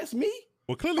 Yeah. is it just me?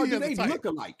 Well, clearly Or he do has they a type. look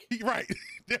alike? Right.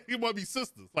 They might be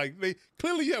sisters. Like they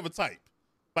clearly you have a type.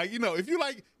 Like, you know, if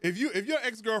your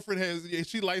ex-girlfriend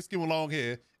she light skin with long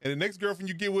hair, and the next girlfriend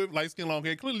you get with light skin long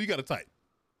hair, clearly you got a type.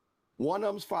 One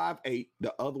of them's 5'8",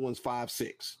 the other one's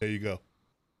 5'6". There you go.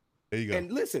 There you go.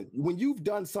 And listen, when you've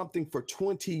done something for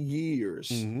 20 years,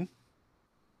 Mm-hmm.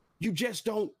 you just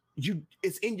don't.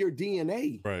 It's in your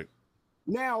DNA. Right.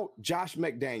 Now, Josh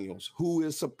McDaniels, who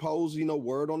is supposed, you know,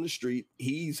 word on the street,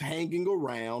 he's hanging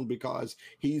around because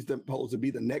he's supposed to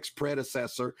be the next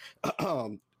predecessor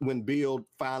when Bill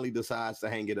finally decides to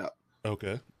hang it up.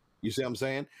 Okay. You see what I'm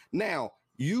saying? Now,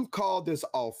 you've called this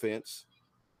offense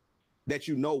that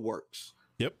you know works.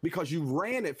 Yep. Because you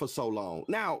ran it for so long.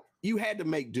 Now, you had to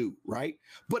make do, right?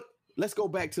 But let's go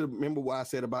back to remember what I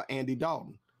said about Andy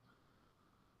Dalton.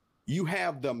 You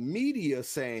have the media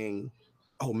saying,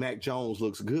 oh, Mac Jones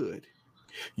looks good.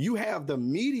 You have the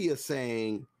media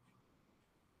saying,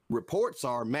 reports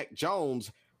are Mac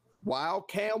Jones, while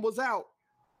Cam was out,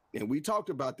 and we talked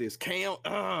about this, Cam,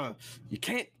 you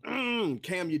can't,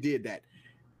 Cam, you did that.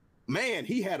 Man,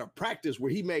 he had a practice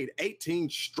where he made 18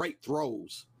 straight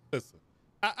throws. Listen,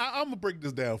 I'm gonna break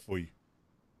this down for you.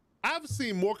 I've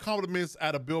seen more compliments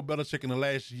out of Bill Belichick in the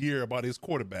last year about his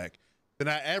quarterback than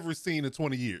I ever seen in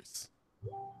 20 years.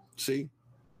 See?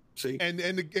 And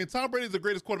Tom Brady is the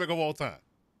greatest quarterback of all time.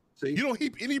 See? You don't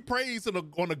heap any praise on a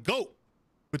GOAT,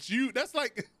 but that's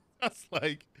like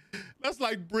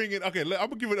bringing. Okay, I'm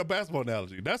gonna give it a basketball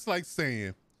analogy. That's like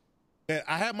saying that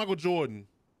I had Michael Jordan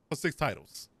for 6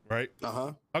 titles, right?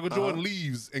 Michael Jordan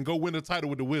leaves and go win a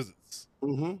title with the Wizards,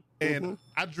 and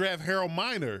I draft Harold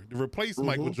Miner to replace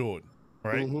Michael Jordan,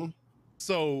 right?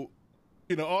 So,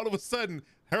 you know, all of a sudden,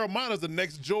 Harold Miner's the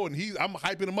next Jordan. I'm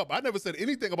hyping him up. I never said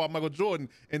anything about Michael Jordan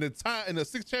in the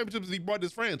 6 championships he brought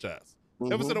this franchise.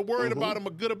 Never said a word about him,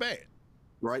 good or bad.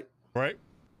 Right.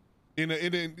 In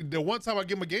the one time I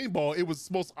gave him a game ball, it was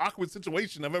the most awkward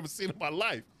situation I've ever seen in my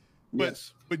life.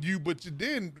 Yes. But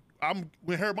when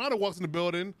Harold Miner walks in the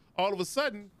building, all of a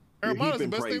sudden, Harold Miner's the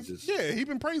best thing. Yeah, he's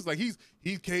been praised. Like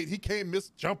he can't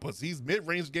miss jumpers. His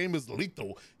mid-range game is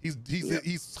lethal.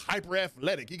 He's hyper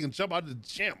athletic. He can jump out of the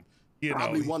gym.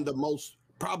 Probably one of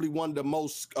the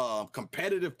most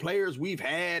competitive players we've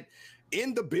had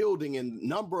in the building in a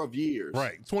number of years.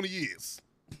 Right, 20 years.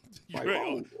 Like,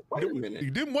 oh, wait a minute.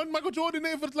 You didn't want Michael Jordan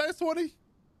there for the last 20?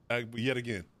 Yet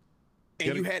again.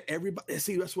 And you had everybody.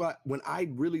 See, that's why when I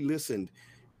really listened,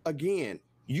 again,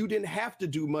 you didn't have to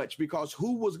do much because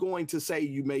who was going to say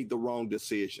you made the wrong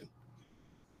decision?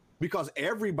 Because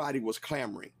everybody was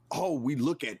clamoring. Oh, we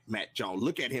look at Matt Jones.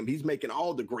 Look at him. He's making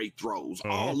all the great throws.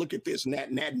 Oh, look at this and that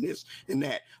and that and this and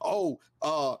that. Oh,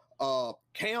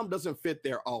 Cam doesn't fit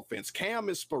their offense. Cam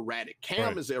is sporadic.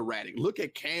 Cam is erratic. Look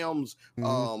at Cam's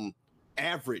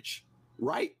average,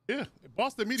 right? Yeah.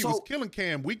 Boston media was killing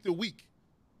Cam week to week.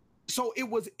 So it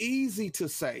was easy to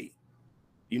say,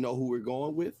 you know who we're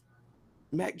going with?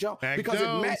 Mac Jones.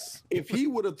 If he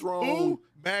would have thrown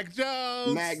Mac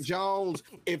Jones,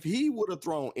 if he would have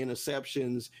thrown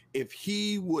interceptions, if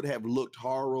he would have looked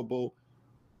horrible,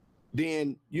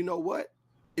 then you know what?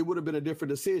 It would have been a different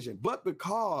decision. But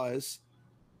because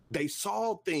they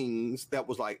saw things that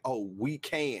was like, oh, we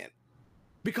can,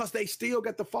 because they still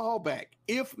got the fallback.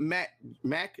 If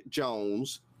Mac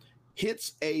Jones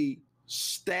hits a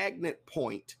stagnant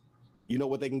point, You know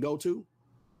what they can go to?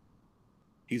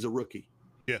 He's a rookie.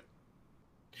 Yeah.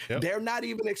 Yep. They're not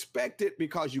even expected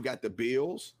because you got the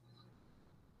Bills,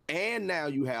 and now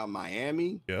you have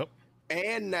Miami. Yep.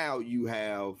 And now you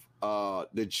have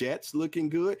the Jets looking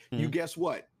good. You guess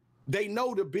what? They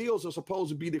know the Bills are supposed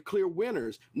to be the clear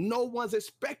winners. No one's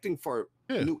expecting for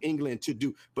New England to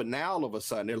do. But now all of a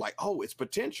sudden they're like, oh, it's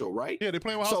potential, right? Yeah, they're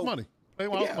playing with house money.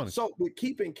 Playing with house money. So with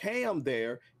keeping Cam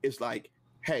there, it's like,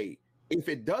 hey, if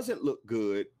it doesn't look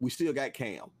good, we still got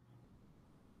Cam.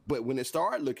 But when it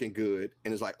started looking good,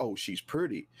 and it's like, oh, she's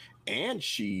pretty, and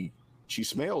she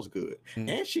smells good,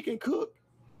 and she can cook.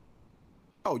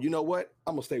 Oh, you know what?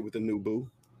 I'm gonna stay with the new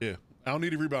boo. Yeah, I don't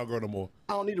need a rebound girl no more.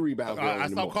 I don't need a rebound girl anymore. I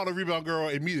stopped calling rebound girl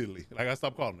immediately. Like I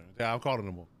stopped calling her. Yeah, I'm calling her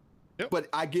no more. Yep. But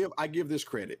I give this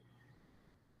credit.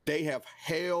 They've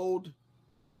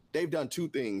done two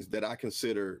things that I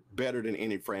consider better than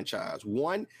any franchise.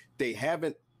 One, they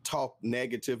haven't talked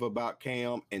negative about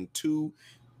Cam, and two,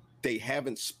 they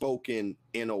haven't spoken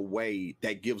in a way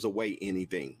that gives away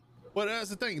anything. Well, that's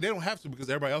the thing. They don't have to because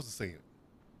everybody else is saying it.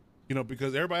 You know,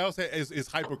 because everybody else is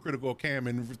hypercritical of Cam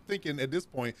and thinking at this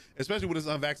point, especially with his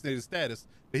unvaccinated status,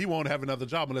 that he won't have another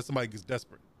job unless somebody gets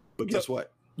desperate. But guess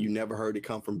what? You never heard it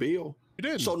come from Bill. You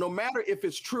didn't. So no matter if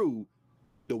it's true,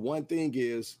 the one thing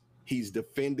is he's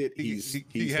defended. He has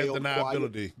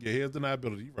deniability. Yeah, he has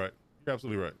deniability. You're right. You're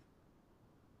absolutely right.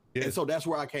 Yeah. And so that's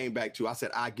where I came back to. I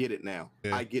said, I get it now.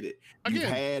 Yeah. I get it.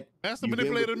 Again, master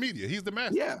manipulator of media. He's the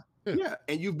master. Yeah.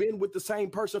 And you've been with the same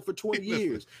person for 20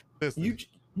 years. Listen.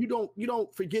 You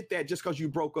don't forget that just because you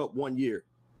broke up 1 year.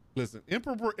 Listen,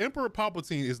 Emperor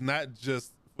Palpatine is not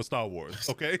just for Star Wars,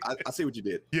 okay? I see what you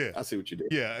did. Yeah. I see what you did.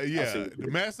 Yeah. The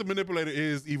master manipulator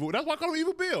is evil. That's why I call him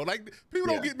Evil Bill. Like, people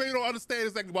don't understand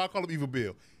exactly why I call him Evil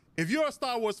Bill. If you're a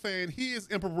Star Wars fan, he is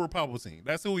Emperor Palpatine.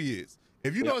 That's who he is.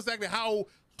 If you know exactly how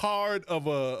hard of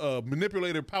a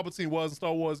manipulator Palpatine was in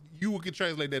Star Wars, you can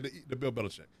translate that to Bill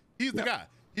Belichick. He's the guy.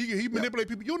 He manipulates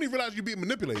people. You don't even realize you're being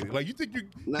manipulated. Like, you think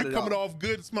you're coming off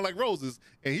good, smell like roses,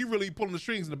 and he really pulling the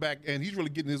strings in the back, and he's really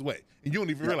getting his way, and you don't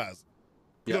even realize it.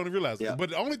 You don't even realize it.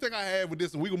 But the only thing I have with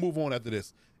this, and we're going to move on after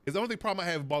this, is the only problem I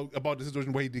have about the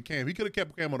situation where he did Cam. He could have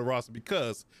kept Cam on the roster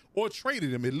or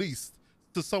traded him at least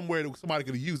to somewhere that somebody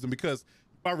could have used him, because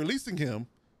by releasing him,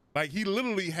 like, he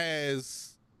literally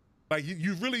has, like,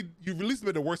 you released him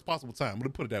at the worst possible time. I'm going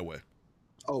to put it that way.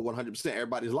 Oh, 100%.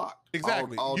 Everybody's locked.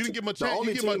 Exactly. You didn't give him a chance.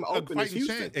 You give him a fighting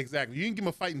chance. Exactly. You didn't give him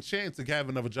a fighting chance to have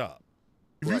another job.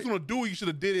 If you was going to do it, you should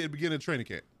have did it at the beginning of training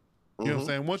camp. You know what I'm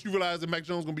saying? Once you realize that Mac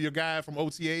Jones going to be your guy from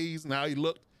OTAs and how he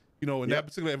looked, you know, in that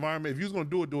particular environment, if you was going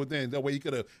to do it then. That way he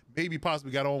could have maybe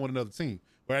possibly got on with another team.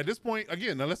 But at this point,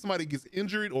 again, unless somebody gets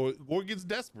injured or gets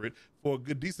desperate for a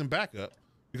good, decent backup,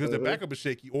 because their backup is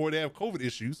shaky, or they have COVID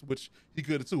issues, which he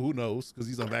could have too, who knows, because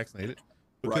he's unvaccinated.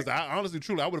 Because I honestly,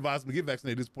 truly, I would advise him to get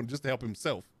vaccinated at this point just to help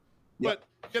himself. But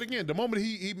yet again, the moment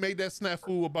he made that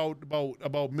snafu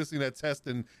about missing that test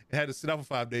and had to sit out for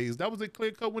 5 days, that was a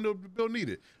clear-cut window Bill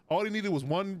needed. All he needed was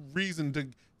one reason to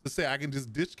say, I can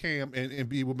just ditch Cam and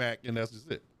be with Mac, and that's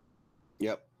just it.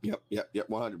 Yep,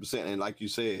 100%. And like you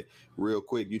said, real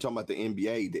quick, you talking about the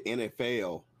NBA, the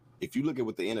NFL. If you look at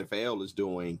what the NFL is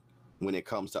doing when it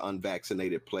comes to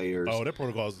unvaccinated players. Oh, their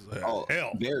protocols is hell.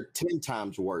 They're 10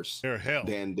 times worse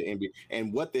than the NBA.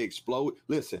 And what they explode.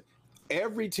 Listen,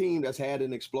 every team that's had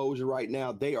an explosion right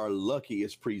now, they are lucky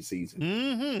it's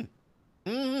preseason.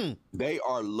 They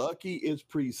are lucky it's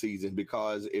preseason,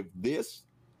 because if this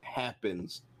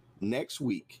happens next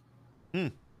week,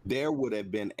 there would have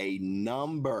been a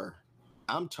number.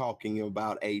 I'm talking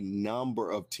about a number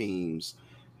of teams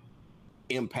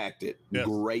impacted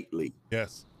greatly.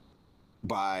 Yes.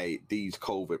 By these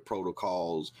COVID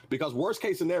protocols, because worst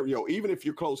case scenario, even if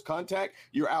you're close contact,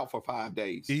 you're out for 5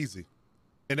 days. Easy.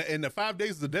 And the 5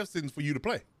 days is a death sentence for you to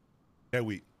play that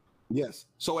week. Yes.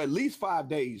 So at least 5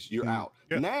 days you're out.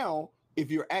 Yeah. Now, if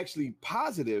you're actually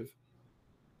positive,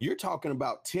 you're talking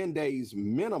about 10 days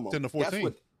minimum. 10 to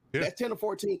 14. That's 10 to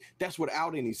 14. That's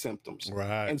without any symptoms.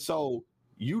 Right. And so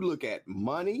you look at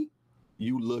money,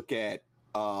 you look at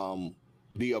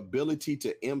the ability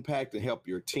to impact and help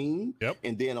your team. Yep.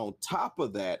 And then on top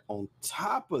of that,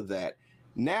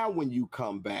 now when you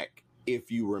come back,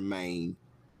 if you remain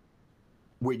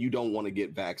where you don't want to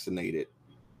get vaccinated,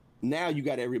 now you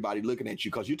got everybody looking at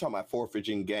you because you're talking about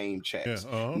forfeiting game checks.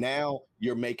 Yeah, Now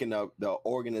you're making the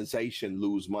organization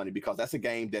lose money, because that's a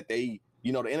game that the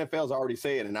NFL's already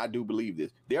said, and I do believe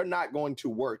this, they're not going to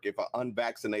work if an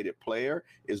unvaccinated player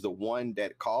is the one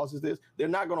that causes this. They're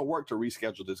not going to work to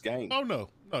reschedule this game. Oh,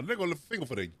 no, they're going to lift a finger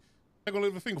for you. They're going to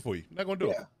lift a finger for you. They're not going to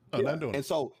do it. No, not doing it. And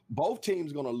so both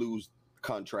teams going to lose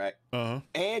contract,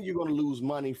 and you're going to lose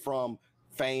money from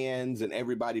fans and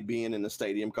everybody being in the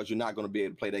stadium because you're not going to be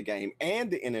able to play that game.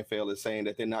 And the NFL is saying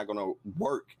that they're not going to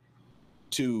work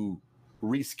to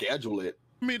reschedule it.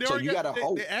 I mean, so you got to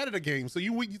hope they added a game. So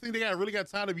you think they really got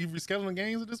time to be rescheduling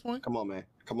games at this point? Come on, man.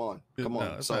 Come on.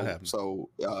 No, So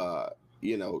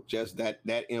you know, just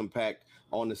that impact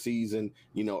on the season,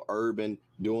 you know, Urban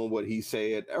doing what he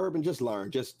said. Urban, just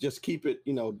learn. Just keep it,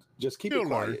 you know, just keep it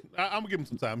quiet. I'm gonna give him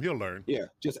some time. He'll learn. Yeah,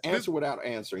 just answer without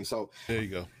answering. So there you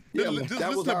go. Yeah, just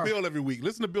listen to Bill every week.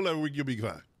 Listen to Bill every week, you'll be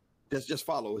fine. Just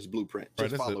follow his blueprint.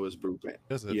 Just follow his blueprint.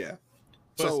 That's it. Yeah.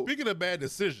 But so, speaking of bad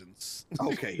decisions.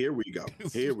 Okay, here we go.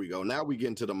 Here we go. Now we get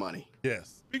into the money.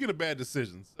 Yes. Speaking of bad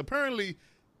decisions, apparently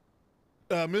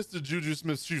Mr. Juju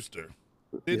Smith-Schuster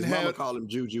didn't have... Mama call him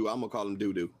Juju. I'm going to call him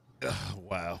Doo-Doo.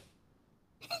 Wow.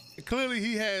 Clearly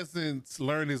he hasn't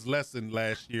learned his lesson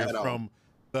last year from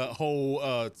the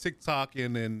whole TikTok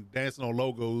and dancing on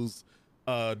logos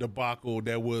debacle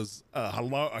that was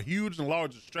a huge and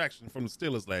large distraction from the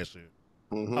Steelers last year.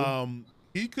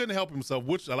 He couldn't help himself,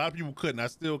 which a lot of people couldn't. I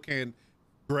still can't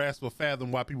grasp or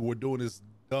fathom why people were doing this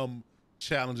dumb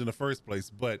challenge in the first place.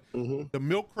 But the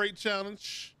milk crate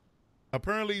challenge,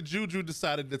 apparently Juju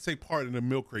decided to take part in the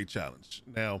milk crate challenge.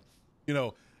 Now, you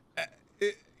know,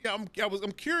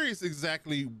 I'm curious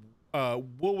exactly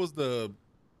what was the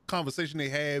conversation they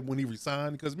had when he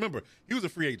resigned, because remember, he was a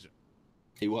free agent.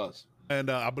 He was. And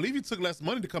I believe he took less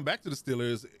money to come back to the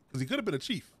Steelers because he could have been a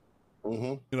Chief.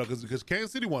 You know, because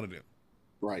Kansas City wanted him.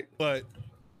 Right. But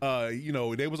you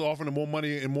know, they was offering him more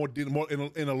money and more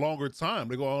in a longer time.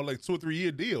 They go on like 2 or 3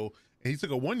 year deal, and he took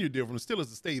a 1 year deal from the Steelers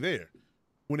to stay there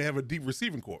when they have a deep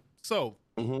receiving corps. So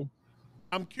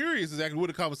I'm curious exactly what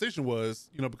the conversation was,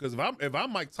 you know, because if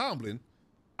I'm Mike Tomlin,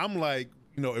 I'm like,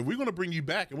 you know, if we're going to bring you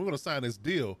back and we're going to sign this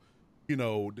deal, you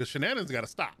know, the shenanigans got to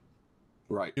stop.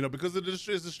 Right. You know, because of this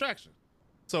distraction.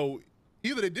 So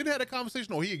either they did have a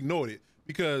conversation or he ignored it,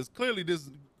 because clearly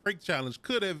this crate challenge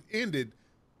could have ended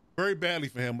very badly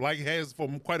for him, like it has for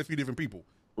quite a few different people.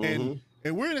 And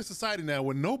we're in a society now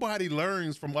where nobody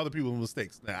learns from other people's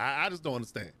mistakes. Now, I just don't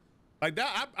understand. Like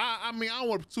that, I mean, I don't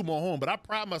want to toot my horn, but I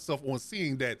pride myself on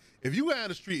seeing that if you go down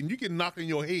the street and you get knocked in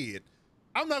your head,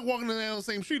 I'm not walking down the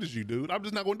same street as you, dude. I'm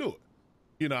just not going to do it.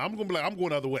 You know, I'm going to be like, I'm going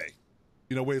the other way,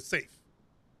 you know, where it's safe.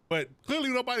 But clearly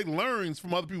nobody learns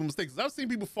from other people's mistakes. I've seen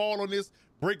people fall on this,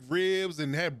 break ribs,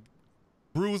 and have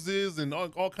bruises and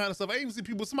all kind of stuff. I even see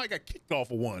somebody got kicked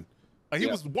off of one. Like he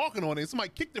was walking on it and somebody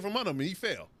kicked it from under him and he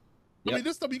fell. I mean,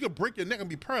 this stuff, you could break your neck and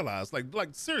be paralyzed. Like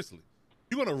seriously,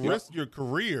 you're going to risk your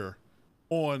career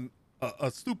on a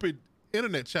stupid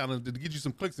internet challenge to get you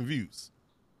some clicks and views.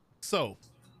 So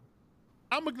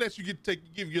I'm going to let you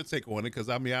give your take on it, because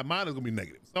I mean, mine is going to be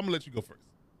negative. So I'm going to let you go first.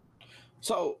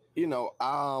 So, you know,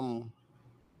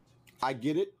 I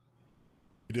get it.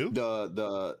 You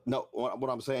do? No, what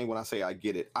I'm saying when I say I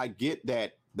get it, I get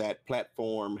that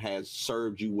platform has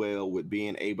served you well with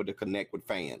being able to connect with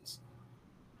fans.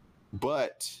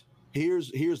 But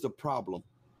here's the problem.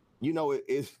 You know,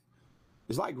 it's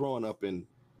like growing up in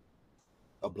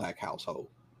a black household.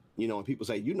 You know, and people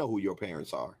say, you know who your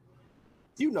parents are.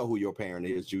 You know who your parent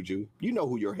is, Juju. You know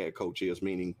who your head coach is,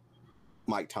 meaning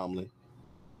Mike Tomlin.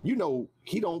 You know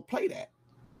he don't play that.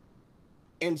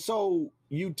 And so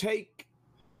you take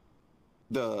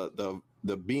the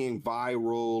being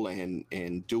viral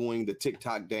and doing the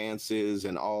TikTok dances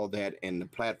and all that, and the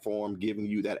platform giving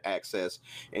you that access,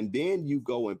 and then you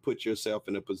go and put yourself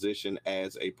in a position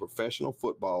as a professional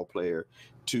football player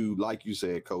to, like you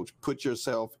said, Coach, put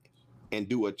yourself and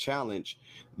do a challenge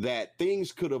that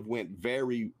things could have went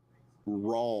very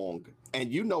wrong.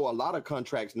 And you know, a lot of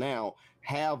contracts now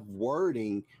have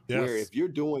wording where if you're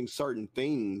doing certain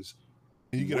things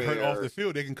and you get hurt off the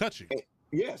field, they can cut you.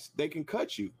 Yes, they can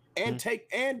cut you and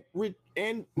take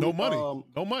no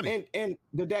money and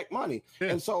deduct money.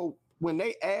 And so when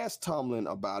they asked Tomlin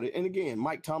about it, and again,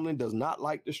 Mike Tomlin does not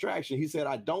like distraction. He said,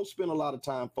 I don't spend a lot of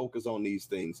time focused on these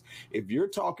things. If you're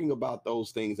talking about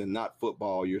those things and not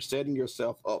football, you're setting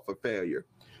yourself up for failure.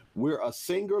 We're a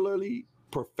singularly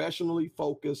professionally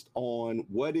focused on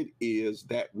what it is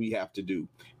that we have to do.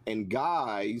 And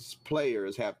guys,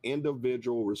 players have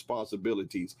individual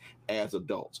responsibilities as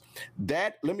adults.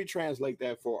 Let me translate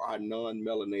that for our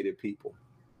non-melanated people.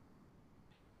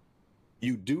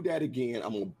 You do that again,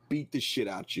 I'm gonna beat the shit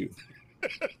out you.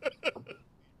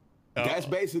 That's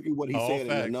basically what he said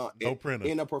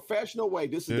in a professional way.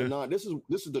 This is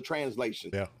the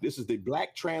translation. This is the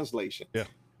black translation.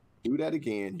 Do that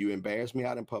again, you embarrass me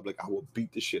out in public, I will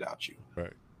beat the shit out you.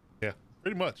 Right. Yeah,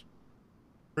 pretty much.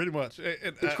 Pretty much.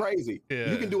 It's crazy. Yeah.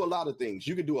 You can do a lot of things.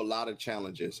 You can do a lot of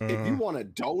challenges. If you want to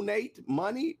donate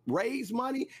money, raise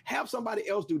money, have somebody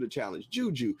else do the challenge.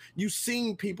 Juju, you've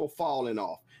seen people falling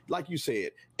off. Like you said,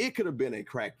 it could have been a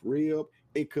cracked rib.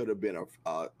 It could have been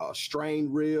a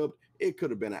strained rib. It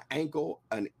could have been an ankle,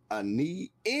 a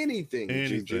knee, anything.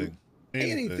 Juju.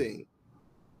 Anything.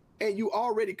 And you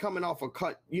already coming off a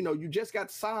cut. You just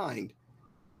got signed.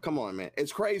 Come on, man.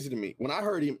 It's crazy to me. When I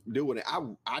heard him doing it,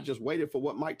 I just waited for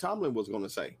what Mike Tomlin was going to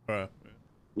say. Right.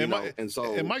 And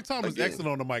Mike Tomlin's excellent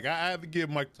on the mic. I have to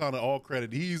give Mike Tomlin all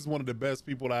credit. He's one of the best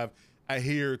people I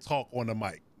hear talk on the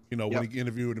mic. When he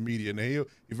interviewed the media, and he's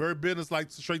very business-like,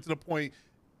 straight to the point.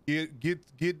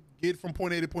 Get from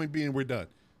point A to point B, and we're done.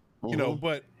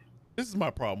 But this is my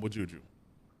problem with Juju,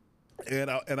 and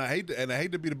I hate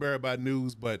to be the bearer of bad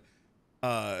news, but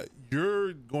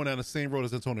you're going down the same road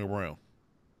as Antonio Brown.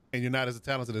 And you're not as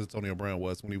talented as Antonio Brown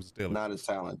was when he was still not as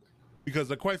talented.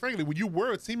 Because quite frankly, when you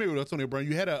were a teammate with Antonio Brown,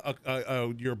 you had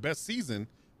your best season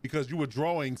because you were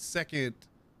drawing second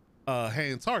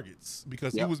hand targets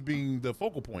because he was being the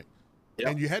focal point,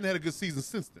 and you hadn't had a good season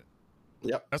since then.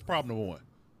 Yep, that's problem number one.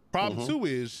 Problem two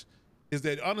is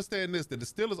that understand this, that the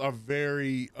Steelers are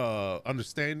very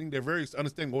understanding. They're a very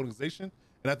understanding organization,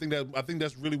 and I think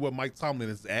that's really what Mike Tomlin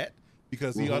is at,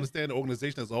 because he understands the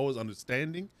organization as always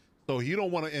understanding. So he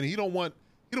don't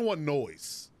want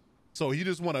noise. So he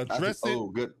just want to address it. Oh,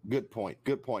 good point.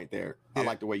 Good point there. Yeah. I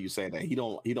like the way you say that. He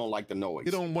don't like the noise.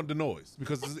 He don't want the noise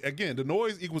because again, the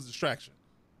noise equals distraction.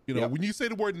 When you say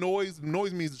the word noise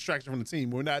means distraction from the team.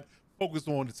 We're not focused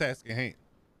on the task at hand.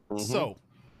 So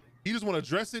he just want to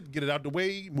address it, get it out the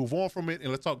way, move on from it, and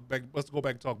let's go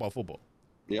back and talk about football.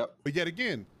 Yep. But yet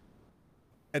again,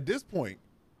 at this point,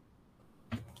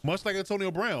 much like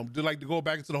Antonio Brown, they like to go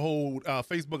back into the whole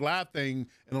Facebook Live thing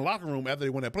in the locker room after they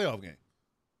win that playoff game.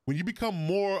 When you become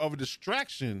more of a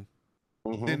distraction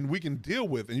than we can deal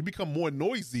with, and you become more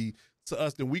noisy to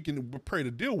us than we can prepare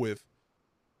to deal with,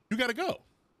 you got to go.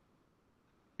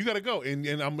 You got to go. And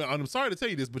I'm sorry to tell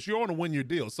you this, but you're on a one-year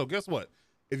deal. So guess what?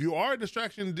 If you are a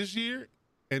distraction this year,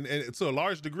 and to a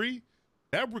large degree,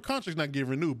 that contract's not getting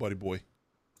renewed, buddy boy.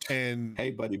 And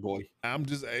hey, buddy boy, I'm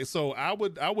just so I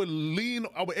would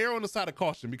err on the side of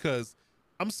caution, because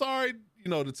I'm sorry,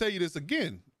 to tell you this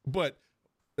again, but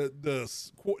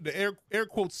the air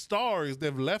quote stars that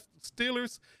have left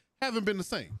Steelers haven't been the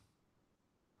same.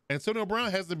 Antonio Brown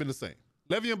hasn't been the same.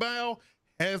 Le'Veon Bell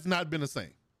has not been the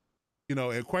same.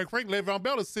 And quite frankly, Le'Veon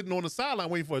Bell is sitting on the sideline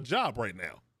waiting for a job right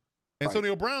now.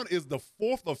 Antonio Brown is the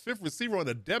 4th or 5th receiver on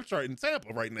the depth chart in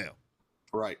Tampa right now.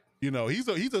 Right. He's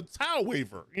a towel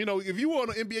waver. If you were on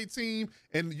an NBA team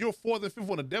and you're 4th and 5th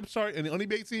on the depth chart and on the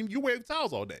NBA team, you wave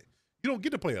towels all day. You don't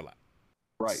get to play a lot.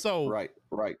 Right. So right.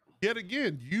 Yet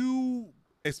again,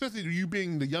 especially you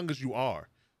being the youngest you are,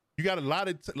 you got a lot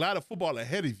of football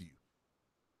ahead of you.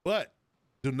 But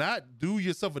do not do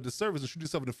yourself a disservice and shoot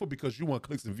yourself in the foot because you want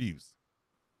clicks and views.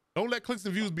 Don't let clicks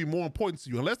and views be more important to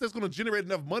you, unless that's going to generate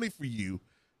enough money for you.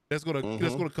 That's going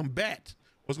to combat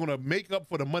what's going to make up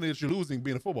for the money that you're losing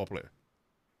being a football player.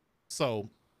 So,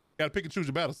 got to pick and choose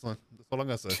your battles, son. That's all I'm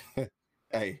going to say.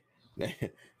 Hey,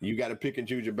 you got to pick and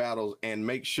choose your battles and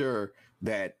make sure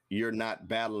that you're not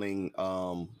battling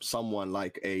someone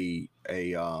like a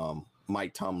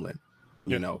Mike Tomlin,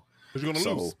 Because you're going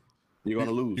to lose. You're going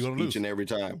to lose each and every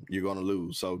time. You're going to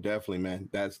lose. So definitely, man,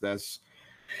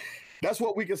 that's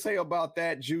what we can say about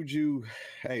that, Juju.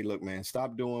 Hey, look, man,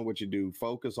 stop doing what you do.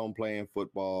 Focus on playing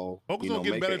football. Focus on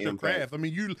getting better at your craft. I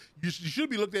mean, you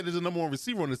should be looked at as the number one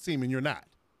receiver on the team, and you're not.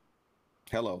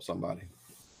 Hello, somebody.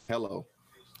 Hello,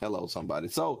 somebody.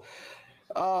 So,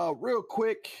 real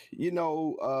quick,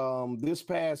 this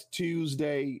past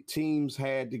Tuesday, teams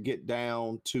had to get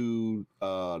down to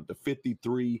the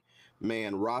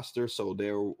 53-man roster. So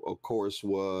there, of course,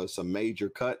 was some major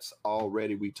cuts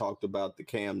already. We talked about the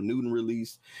Cam Newton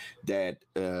release that,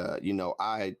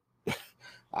 I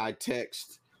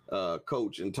text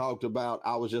Coach and talked about.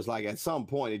 I was just like, at some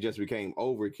point, it just became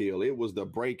overkill. It was the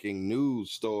breaking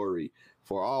news story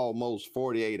for almost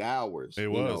 48 hours.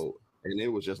 It was. And it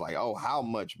was just like, oh, how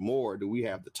much more do we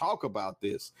have to talk about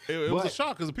this? It was a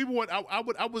shock because people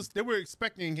they were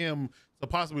expecting him to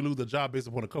possibly lose the job based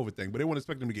upon the COVID thing, but they weren't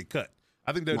expecting him to get cut.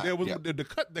 I think that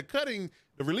the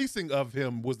releasing of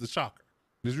him was the shocker.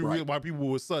 This is why people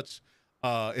were such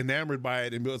enamored by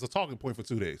it, and it was a talking point for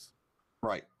 2 days.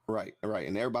 Right.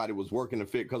 And everybody was working to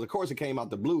fit, because of course it came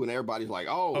out the blue, and everybody's like,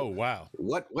 oh wow,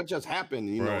 what just happened?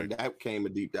 And that came a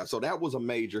deep dive. So that was a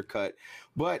major cut,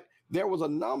 but there was a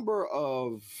number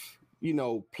of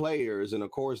players, and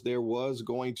of course there was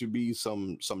going to be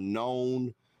some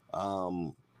known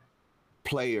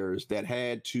players that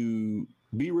had to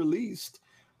be released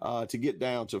to get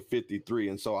down to 53.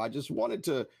 And so I just wanted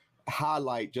to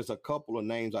highlight just a couple of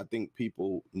names I think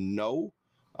people know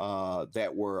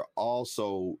that were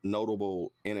also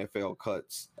notable NFL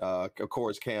cuts. Of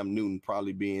course, Cam Newton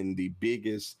probably being the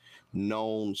biggest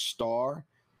known star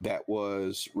that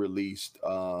was released.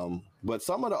 But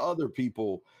some of the other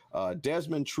people,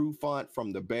 Desmond Trufant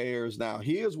from the Bears. Now,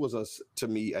 his was, to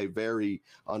me, a very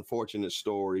unfortunate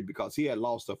story because he had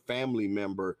lost a family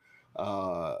member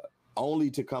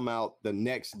only to come out the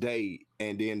next day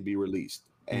and then be released.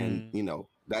 And, you know,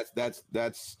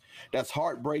 that's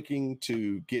heartbreaking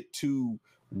to get two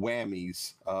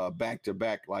whammies back to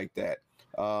back like that.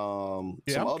 I'm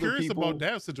curious about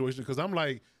that situation because I'm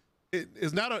like,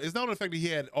 it's not the fact that he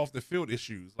had off the field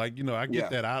issues. Like, you know, I get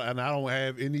that, and I don't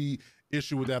have any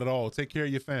issue with that at all. Take care of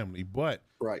your family. But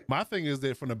my thing is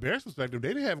that from the Bears' perspective, they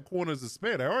didn't have corners to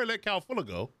spare. They already let Kyle Fuller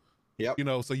go. Yep. You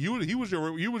know, so he was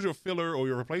your filler or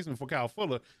your replacement for Kyle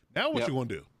Fuller. Now what you gonna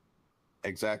do?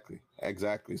 Exactly.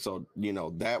 So, you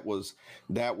know, that was,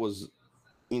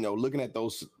 you know, looking at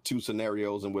those two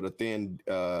scenarios and with a thin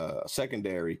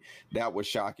secondary, that was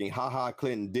shocking.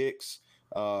 Clinton Dix,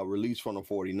 released from the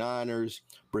 49ers,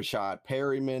 Brashad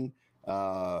Perryman,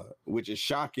 which is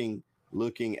shocking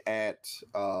looking at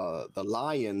the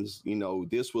Lions. You know,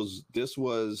 this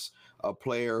was a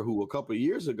player who a couple of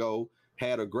years ago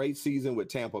had a great season with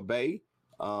Tampa Bay.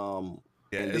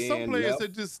 And some players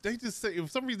that they just say, for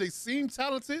some reason they seem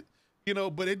talented, you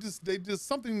know, but they just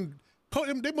something,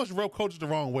 they must rub coaches the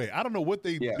wrong way. I don't know what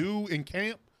they do in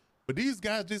camp, but these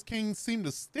guys just can't seem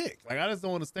to stick. Like, I just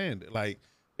don't understand it. Like,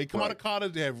 they come out of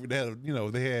college, they have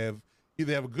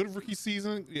either have a good rookie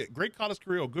season, great college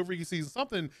career, or good rookie season,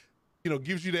 something, you know,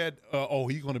 gives you that,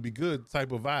 he's going to be good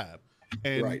type of vibe.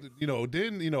 And, you know,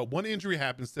 then, you know, one injury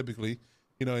happens typically,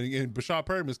 you know, in Brashad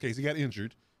Perriman's case, he got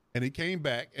injured and he came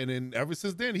back. And then ever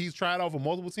since then, he's tried out for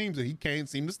multiple teams and he can't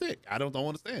seem to stick. I don't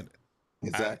understand it.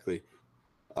 Exactly.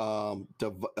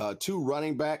 Two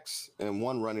running backs and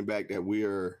one running back that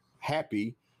we're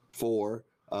happy for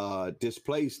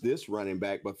displaced this running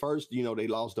back. But first, you know, they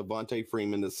lost Devontae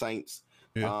Freeman. The Saints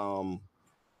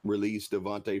released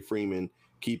Devontae Freeman,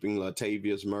 keeping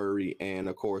Latavius Murray and,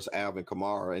 of course, Alvin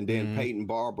Kamara. And then Peyton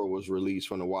Barber was released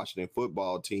from the Washington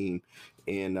football team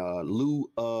in lieu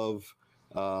of,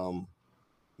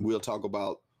 we'll talk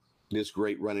about this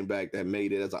great running back that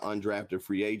made it as an undrafted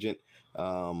free agent,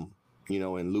 you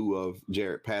know, in lieu of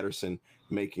Jaret Patterson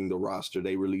making the roster.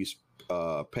 They released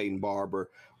Peyton Barber.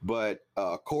 But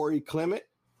Corey Clement,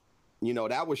 you know,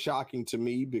 that was shocking to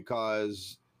me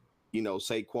because, you know,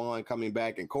 Saquon coming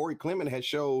back, and Corey Clement has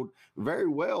showed very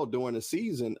well during the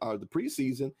season or the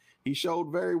preseason. He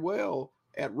showed very well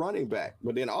at running back.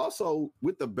 But then also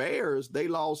with the Bears, they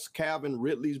lost Calvin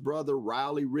Ridley's brother,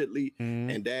 Riley Ridley,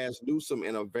 and Daz Newsome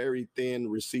in a very thin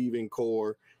receiving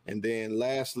core. And then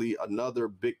lastly, another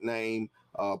big name,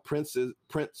 Prince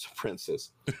Kamara.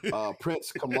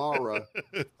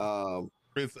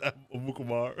 Prince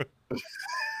Mukamara.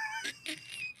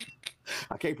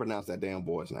 I can't pronounce that damn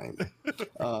boy's name.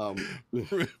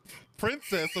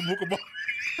 Princess Mukamara.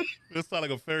 It sounds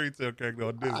like a fairy tale character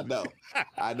on Disney.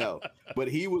 I know. But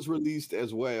he was released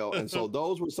as well. And so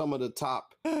those were some of the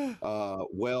top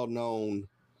well-known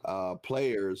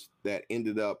players that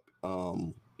ended up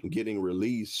getting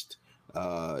released,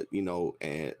 you know,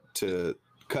 and to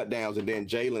cut downs. And then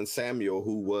Jalen Samuel,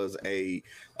 who was a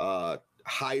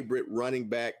hybrid running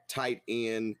back, tight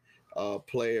end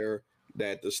player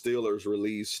that the Steelers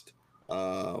released.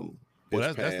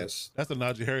 Well, that's the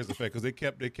Najee Harris effect because they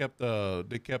kept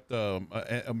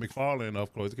McFarland,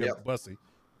 of course. They kept Bussy,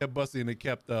 and they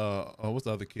kept what's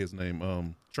the other kid's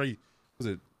name? Trey, was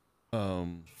it?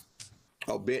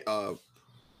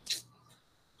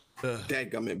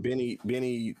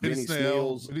 Benny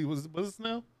Snells. Was it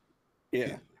Snell?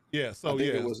 Yeah. Yeah. So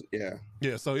it was.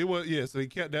 So it was. Yeah. So he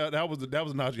kept that. That was the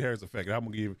Najee Harris effect. I'm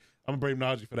gonna blame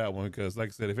Najee for that one because, like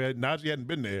I said, if Najee hadn't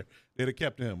been there, they'd have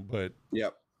kept him. But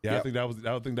I think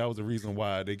that was the reason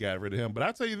why they got rid of him. But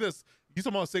I'll tell you this: you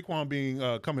talking about Saquon being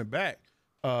coming back?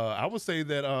 I would say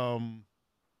that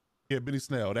Benny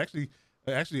Snell. Actually,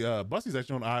 Bussy's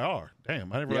actually on IR.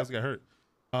 Damn, I didn't realize he got hurt.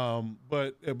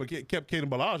 But kept Caden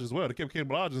Ballage as well. They kept Caden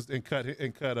Ballage and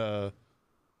cut.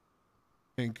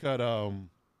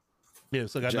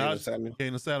 So got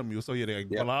Jalen Samuel. So they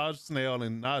got Ballage, Snell,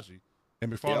 and Najee,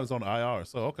 and McFarland's on the IR.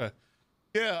 So okay,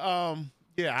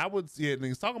 I would. And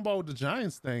he's talking about the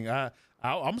Giants thing.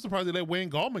 I'm surprised they let Wayne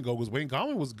Gallman go because Wayne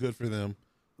Gallman was good for them.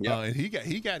 And he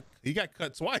got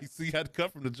cut twice. He got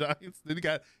cut from the Giants. Then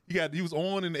he was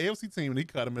on in the AFC team and he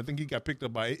cut him. I think he got picked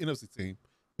up by an NFC team.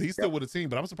 He's still with the team,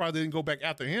 but I'm surprised they didn't go back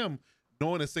after him,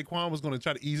 knowing that Saquon was going to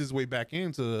try to ease his way back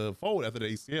into the fold after the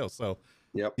ACL. So,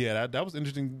 yeah, that was an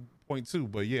interesting point too.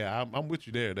 But yeah, I'm with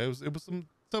you there. It was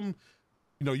some,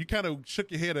 you kind of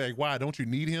shook your head like, why don't you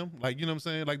need him? Like, you know what I'm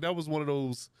saying? Like that was one of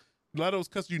those. A lot of those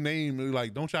cuts you name,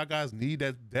 like, don't y'all guys need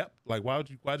that depth? Like, why'd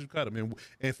you cut him?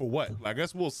 And for what? Like, I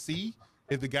guess we'll see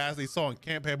if the guys they saw in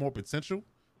camp had more potential.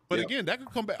 But again, that could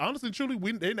come back. Honestly, truly,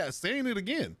 they're not saying it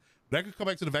again. That could come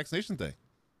back to the vaccination thing.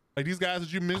 Like these guys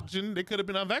that you mentioned, they could have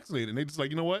been unvaccinated. And they just like,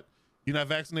 you know what? You're not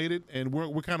vaccinated, and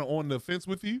we're kind of on the fence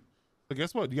with you. So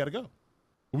guess what? You got to go.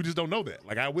 We just don't know that.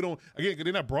 Like we don't. Again,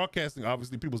 they're not broadcasting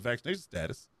obviously people's vaccination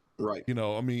status. Right.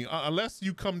 I mean, unless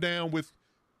you come down with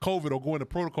COVID or go into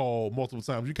protocol multiple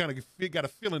times, you kind of got a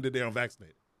feeling that they're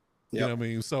unvaccinated. You know what I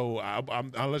mean? So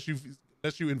unless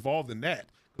you involved in that,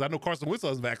 because I know Carson Wentz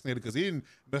was vaccinated because he didn't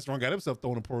mess around, got himself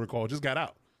thrown in protocol, just got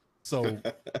out. So,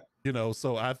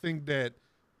 so I think that,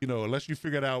 unless you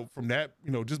figure it out from that,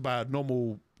 just by a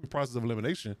normal process of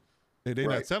elimination, they're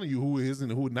not telling you who is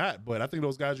and who not. But I think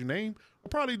those guys you named will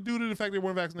probably due to the fact they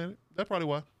weren't vaccinated. That's probably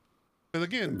why. Because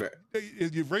again,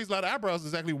 you've raised a lot of eyebrows.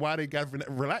 Exactly why they got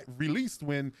released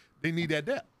when they need that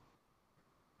depth.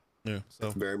 Yeah, so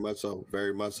very much so,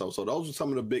 very much so. So those are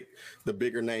some of the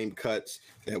bigger name cuts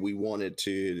that we wanted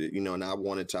to, and I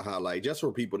wanted to highlight just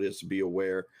for people just to be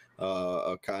aware.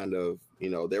 Kind of,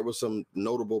 there were some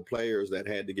notable players that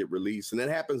had to get released, and that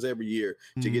happens every year.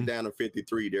 To get down to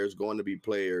 53, there's going to be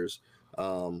players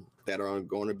that are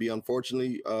going to be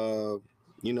unfortunately.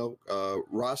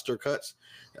 Roster cuts,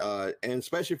 and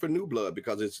especially for new blood,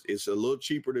 because it's a little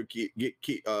cheaper to get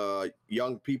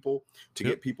young people to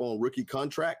get people on rookie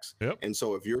contracts. And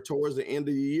so if you're towards the end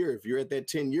of the year, if you're at that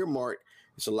 10-year mark,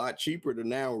 it's a lot cheaper to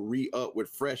now re-up with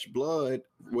fresh blood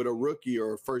with a rookie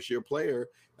or a first-year player.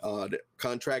 The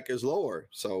contract is lower.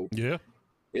 So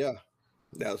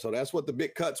so that's what the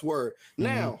big cuts were.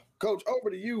 Now, Coach, over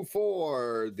to you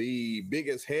for the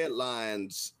biggest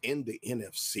headlines in the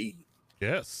NFC.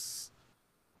 Yes,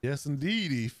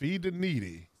 indeedy. Feed the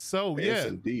needy. So yes,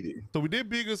 indeedy. So we did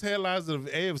biggest headlines of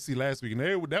AFC last week, and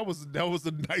that was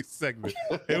a nice segment.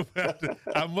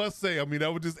 I must say, I mean,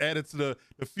 that was just added to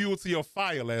the fuel to your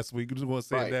fire last week. I just want to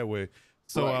say it that way.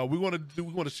 So we want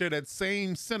to share that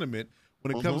same sentiment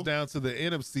when it comes down to the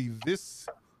NFC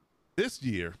this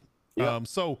year.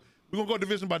 So we're gonna go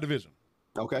division by division.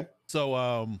 Okay. So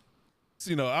I'm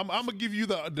gonna give you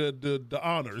the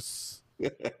honors.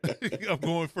 I'm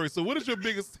going first. So what is your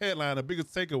biggest headline, or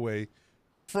biggest takeaway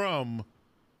from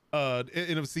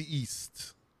NFC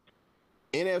East?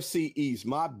 NFC East,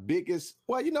 my biggest,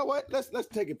 well, you know what? Let's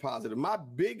take it positive. My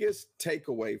biggest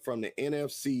takeaway from the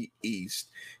NFC East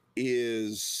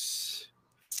is,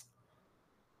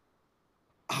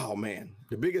 oh man,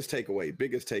 the biggest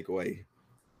takeaway.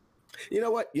 You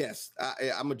know what? Yes,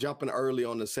 I'm jumping early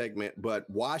on the segment, but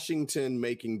Washington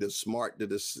making the smart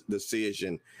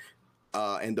decision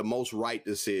and the most right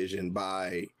decision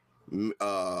by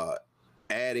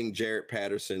adding Jaret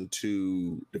Patterson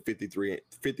to the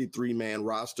 53-man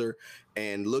roster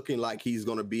and looking like he's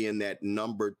going to be in that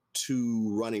number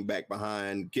 2 running back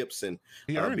behind Gibson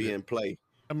being played.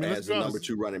 I mean, as the number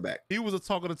 2 running back. He was a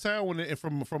talk of the town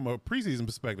from a preseason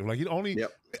perspective. Like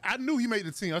I knew he made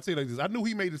the team. I'll tell you like this. I knew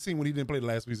he made the team when he didn't play the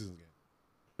last preseason game.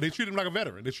 But they treat him like a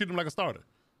veteran. They treat him like a starter.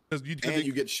 You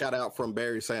get shut out from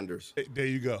Barry Sanders. There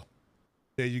you go.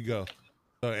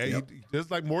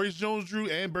 Just like Maurice Jones-Drew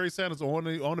and Barry Sanders are on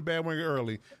the bandwagon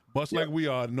early, much like we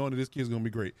are, knowing that this kid's gonna be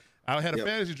great. I had a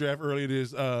fantasy draft earlier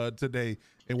today,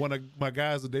 and one of my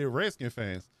guys they were Redskins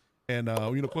fans. And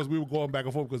of course, we were going back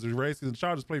and forth because the Redskins and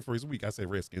Chargers played first week. I say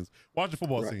Redskins. Watch the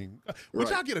football team. Would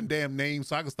y'all get a damn name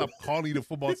so I can stop calling you the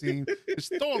football team? It's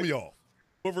throwing me off.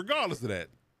 But regardless of that,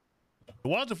 the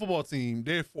Washington football team,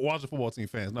 they're Washington football team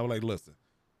fans. And I was like, listen.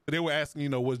 They were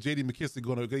asking, was J.D. McKissic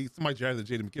going to – somebody drafted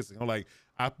J.D. McKissic. I'm like,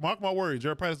 I mark my word,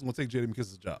 Jaret Patterson's going to take J.D.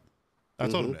 McKissic's job. I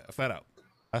told him that, flat out.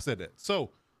 I said that.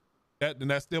 So,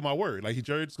 that's still my word. Like,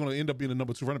 Jared's going to end up being the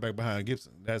number 2 running back behind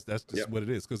Gibson. That's just what it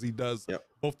is, because he does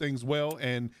both things well,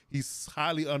 and he's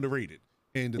highly underrated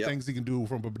in the things he can do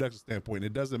from a production standpoint.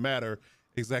 It doesn't matter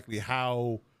exactly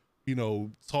how,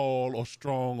 tall or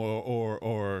strong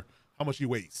or how much he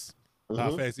weighs,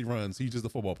 how fast he runs. He's just a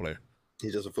football player.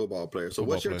 He's just a football player. So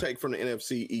what's your take from the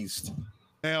NFC East?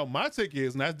 Now, my take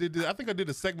is, and I think I did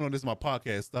a segment on this in my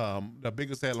podcast, the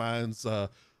biggest headlines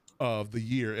of the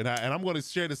year. And I'm going to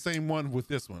share the same one with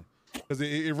this one because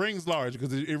it rings large,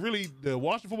 because it really, the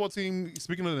Washington football team,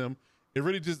 speaking of them, it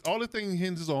really just, all the thing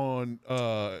hinges on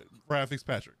Ryan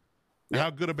Fitzpatrick and how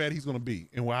good or bad he's going to be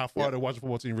and how far the Washington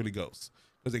football team really goes.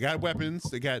 Because they got weapons.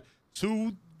 They got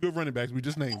 2 good running backs. We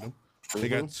just named them. They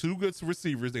got two good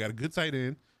receivers. They got a good tight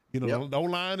end. You know, the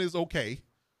O-line is okay.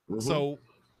 So,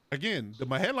 again,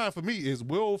 my headline for me is,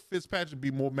 will Fitzpatrick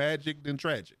be more magic than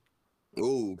tragic?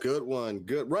 Ooh, good one.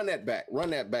 Good. Run that back.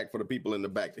 Run that back for the people in the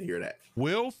back to hear that.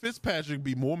 Will Fitzpatrick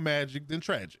be more magic than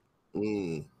tragic?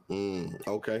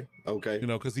 Okay. You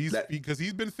know, because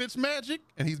he's been Fitz magic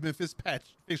and he's been Fitz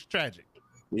tragic.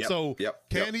 So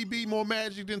can he be more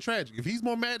magic than tragic? If he's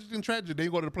more magic than tragic, they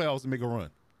go to the playoffs and make a run.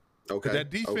 Okay. That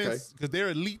defense, because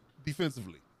they're elite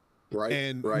defensively. Right.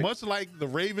 And much like the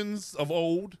Ravens of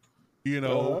old, you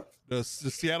know, the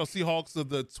Seattle Seahawks of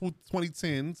the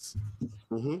 2010s,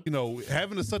 you know,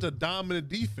 having such a dominant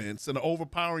defense and an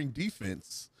overpowering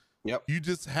defense, you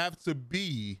just have to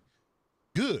be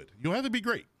good. You don't have to be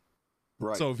great.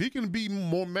 Right. So if he can be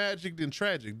more magic than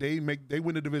tragic, they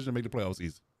win the division and make the playoffs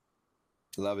easy.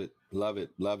 Love it. Love it.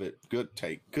 Love it. Good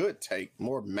take. Good take.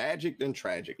 More magic than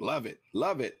tragic. Love it.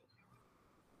 Love it.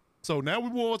 So now we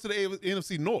move on to the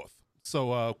NFC North.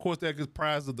 So, of course, that is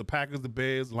comprised of the Packers, the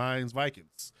Bears, Lions,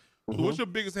 Vikings. So what's your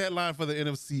biggest headline for the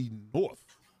NFC North?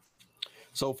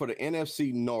 So for the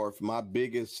NFC North, my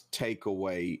biggest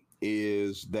takeaway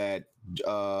is that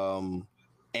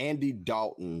Andy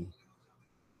Dalton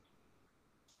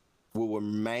will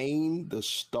remain the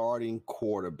starting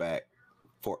quarterback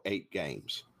for 8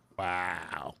 games.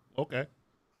 Wow. Okay.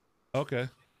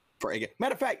 For 8 games.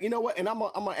 Matter of fact, you know what? And I'm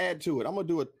gonna add to it. I'm gonna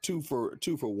do a two for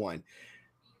one.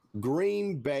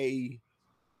 Green Bay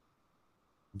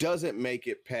doesn't make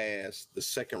it past the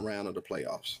second round of the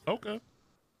playoffs. Okay.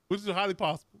 Which is highly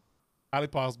possible. Highly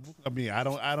possible. I mean, I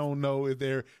don't know if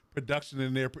their production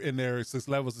and their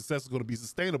level of success is going to be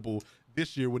sustainable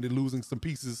this year when they're losing some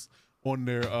pieces on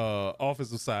their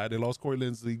offensive side. They lost Corey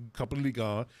Linsley, completely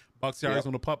gone. Bakhtiari's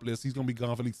on the pup list. He's going to be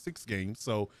gone for at least 6 games.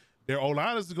 So their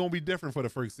O-line is going to be different for the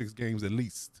first 6 games at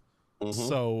least.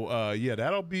 So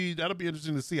that'll be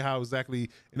interesting to see how exactly.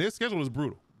 And their schedule is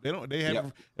brutal. They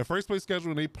have a first place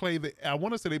schedule and they play I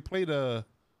want to say they play I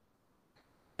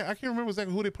can't remember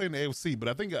exactly who they play in the AFC, but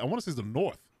I want to say it's the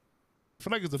North. I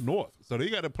feel like it's the North. So they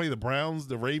got to play the Browns,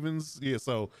 the Ravens.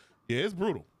 So it's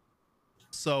brutal.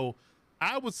 So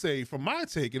I would say, from my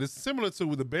take, and it's similar to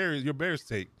with your Bears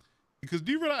take, because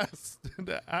do you realize,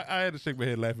 I had to shake my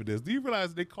head laughing at this. Do you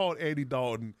realize they called Andy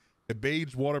Dalton the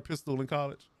beige water pistol in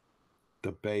college?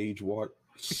 The beige water.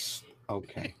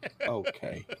 Okay.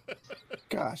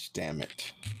 Gosh damn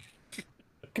it.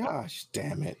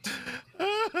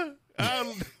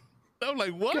 I'm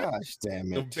like, what? Gosh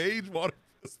damn it. The beige water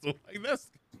pistol. Like, that's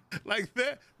like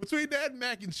that. Between that and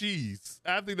mac and cheese,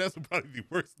 I think that's probably the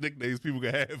worst nicknames people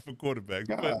can have for quarterbacks.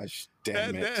 Gosh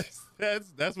damn it.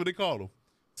 That's what they call them.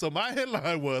 So my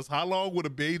headline was, how long would a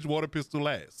beige water pistol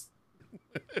last?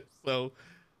 So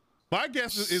my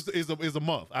guess is a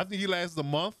month. I think he lasts a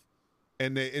month,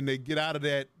 and they get out of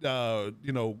that.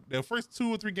 Their first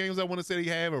 2 or 3 games I want to say they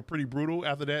have are pretty brutal.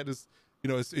 After that, it's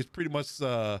pretty much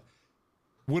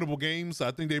winnable games. So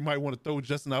I think they might want to throw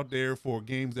Justin out there for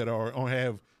games that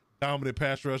have dominant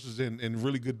pass rushes and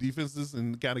really good defenses,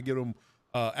 and kind of get them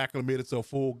acclimated to a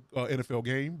full NFL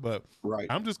game. But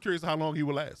I'm just curious how long he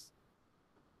will last.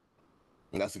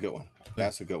 That's a good one.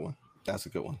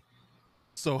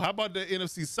 So how about the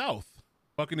NFC South?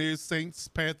 Buccaneers, Saints,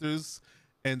 Panthers,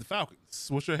 and the Falcons.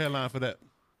 What's your headline for that?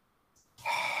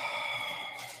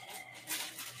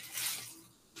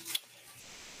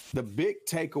 The big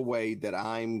takeaway that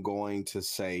I'm going to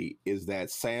say is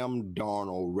that Sam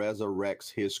Darnold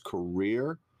resurrects his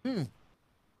career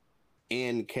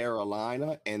in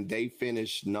Carolina, and they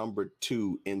finish number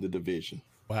 2 in the division.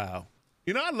 Wow.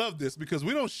 You know, I love this because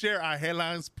we don't share our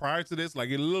headlines prior to this.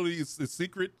 Like, it literally is a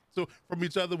secret from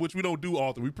each other, which we don't do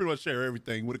often. We pretty much share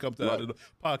everything when it comes to the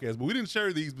podcast, but we didn't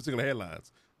share these particular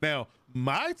headlines. Now,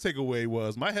 my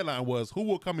headline was, who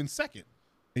will come in second?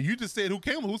 And you just said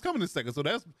who's coming in second. So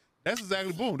that's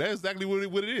exactly boom. That's exactly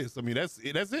what it is. I mean, that's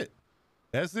it.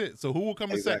 So who will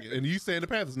come in second? And you saying the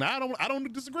Panthers. Now I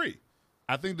don't disagree.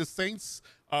 I think the Saints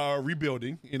are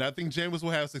rebuilding, and I think Jameis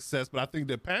will have success, but I think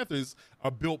the Panthers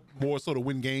are built more so to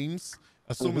win games,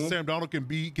 assuming Sam Darnold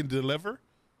can deliver.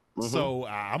 So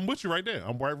I'm with you right there.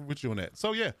 I'm right with you on that.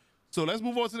 So yeah. So let's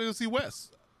move on to the NFC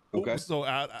West. Okay. So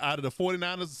out of the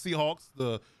 49ers, the Seahawks,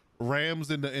 the Rams,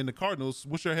 and the Cardinals,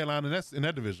 what's your headline in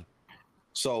that division?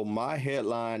 So my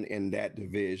headline in that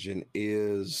division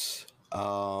is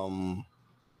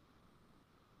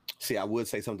I would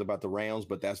say something about the Rams,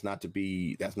 but that's not to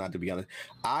be honest.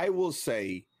 I will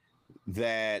say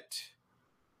that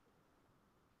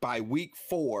by week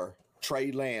 4,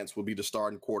 Trey Lance will be the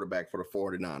starting quarterback for the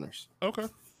 49ers. Okay.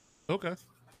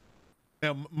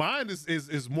 Now mine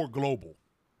is more global.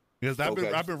 Because I've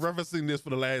been referencing this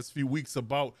for the last few weeks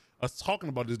about us talking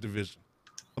about this division.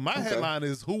 So my headline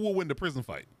is, who will win the prison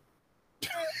fight?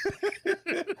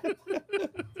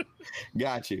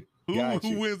 Got you.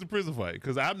 Who wins the prison fight?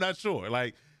 Because I'm not sure.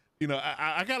 Like, you know,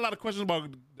 I got a lot of questions about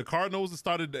the Cardinals that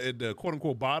started at the quote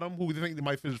unquote bottom. Who do you think they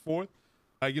might finish fourth?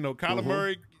 Like, you know, Kyler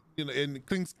Murray, you know, and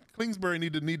Kingsbury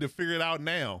need to figure it out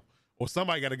now, or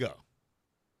somebody got to go.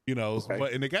 You know,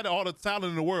 but and they got all the talent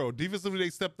in the world. Defensively,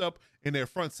 they stepped up in their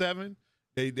front seven.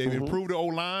 They've improved the O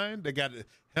line. They got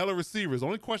hella receivers. The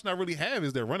only question I really have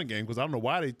is their running game, because I don't know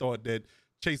why they thought that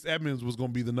Chase Edmonds was going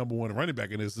to be the number one running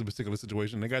back in this particular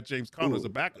situation. They got James Conner as a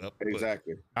backup.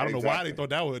 Exactly. I don't know why they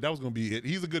thought that was going to be it.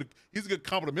 He's a good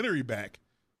complementary back.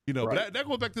 You know, but that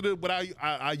goes back to what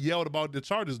I yelled about the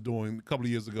Chargers doing a couple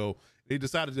of years ago. They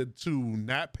decided to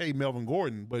not pay Melvin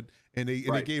Gordon, and they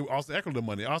gave Austin Eckler the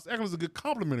money. Austin Eckler is a good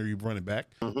complementary running back,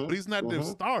 but he's not the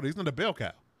starter. He's not the bell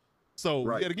cow.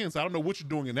 So yet again, so I don't know what you're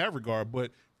doing in that regard,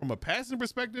 but from a passing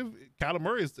perspective, Kyler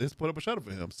Murray has put up a shutter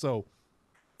for him. So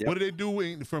what do they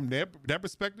do from that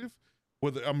perspective?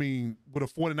 Will the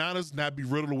 49ers not be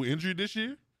riddled with injury this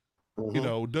year? You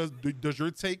know, does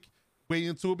your take weigh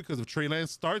into it because if Trey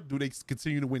Lance starts, do they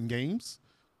continue to win games?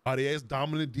 Are they as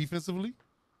dominant defensively?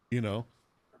 You know,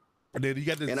 and then you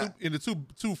got the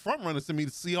two front runners to me,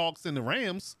 the Seahawks and the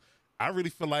Rams. I really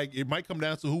feel like it might come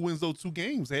down to who wins those two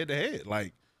games head to head.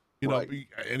 Like, you know,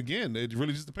 and again, it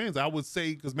really just depends. I would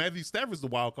say because Matthew Stafford's the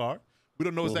wild card. We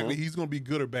don't know exactly if he's going to be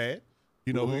good or bad.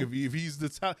 You know, if he's the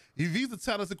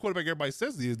talented quarterback everybody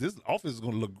says he is, this offense is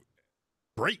going to look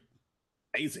great,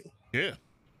 amazing. Yeah.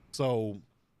 So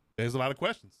there's a lot of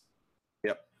questions.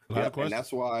 Yep. And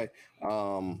that's why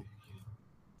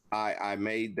I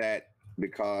made that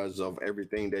because of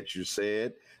everything that you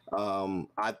said.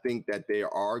 I think that they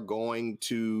are going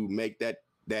to make that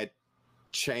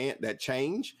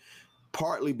change,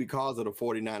 partly because of the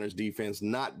 49ers defense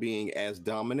not being as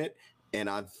dominant. And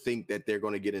I think that they're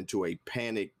going to get into a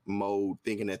panic mode,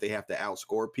 thinking that they have to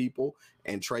outscore people.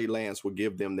 And Trey Lance will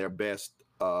give them their best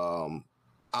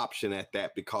option at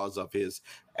that because of his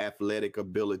athletic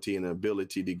ability and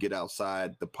ability to get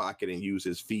outside the pocket and use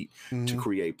his feet to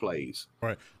create plays.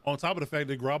 Right. On top of the fact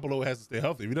that Garoppolo has to stay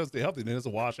healthy. If he doesn't stay healthy, then it's a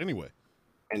wash anyway.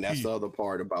 And that's the other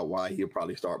part about why he'll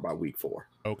probably start by week 4.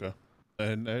 Okay.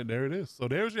 And there it is. So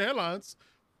there's your headlines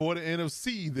for the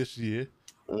NFC this year.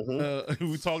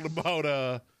 We talked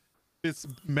about it's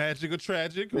magic or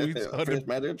tragic. We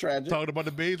talked about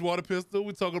the Beige Water Pistol.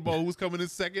 We talking about who's coming in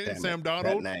second. Sam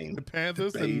Darnold, the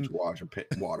Panthers, and Water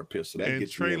Pistol. That and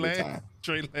Trey Lance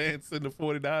and the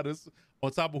 49ers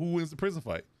on top of who wins the prison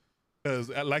fight. Because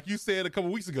like you said a couple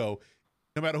weeks ago,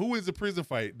 no matter who wins the prison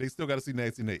fight, they still got to see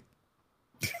Nasty Nate.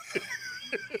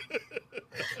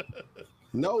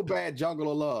 No bad Jungle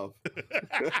of Love.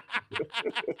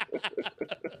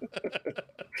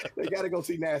 They got to go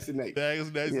see Nasty Nate.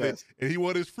 Nate. And he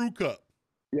won his fruit cup.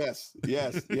 Yes.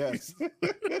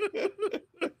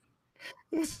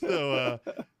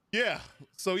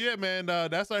 So yeah, man.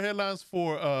 That's our headlines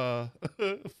for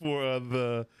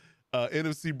the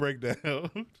NFC breakdown.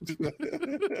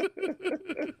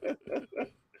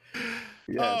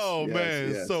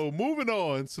 Man. So moving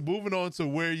on to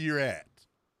where you're at.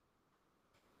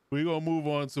 We're gonna move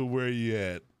on to where you're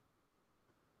at.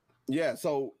 Yeah,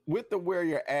 so with the where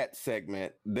you're at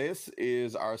segment, this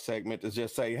is our segment to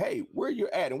just say, hey, where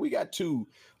you're at. And we got two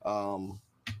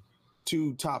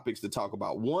topics to talk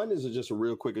about. One is just a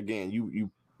real quick, again, you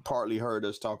partly heard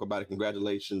us talk about it.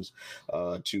 Congratulations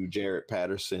to Jaret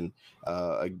Patterson.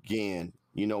 Again,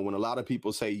 you know, when a lot of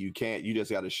people say you can't, you just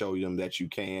got to show them that you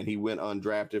can. He went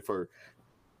undrafted for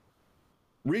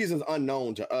reasons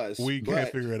unknown to us. We can't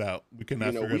figure it out. We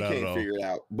cannot figure it out. We can't figure it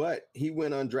out. But he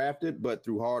went undrafted, but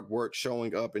through hard work,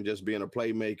 showing up and just being a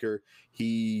playmaker,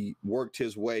 he worked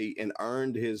his way and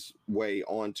earned his way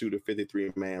onto the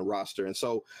 53-man roster. And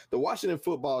so the Washington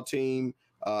football team,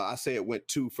 I say it went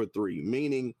 2 for 3,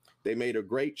 meaning they made a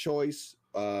great choice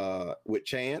with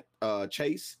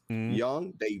Chase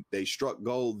Young. They struck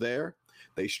gold there.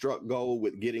 They struck gold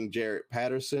with getting Jaret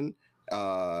Patterson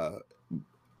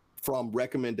from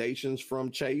recommendations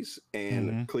from Chase,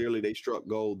 and clearly they struck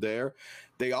gold there.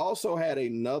 They also had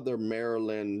another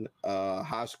Maryland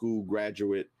high school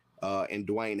graduate in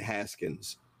Dwayne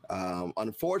Haskins.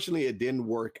 Unfortunately, it didn't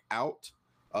work out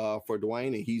for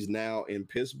Dwayne, and he's now in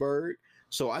Pittsburgh.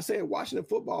 So I said Washington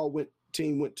football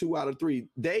team went 2 out of 3.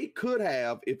 They could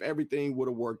have, if everything would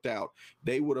have worked out,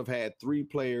 they would have had 3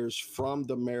 players from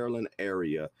the Maryland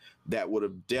area that would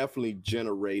have definitely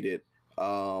generated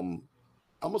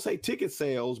I'm gonna say ticket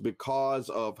sales because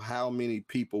of how many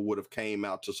people would have came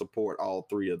out to support all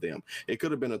three of them. It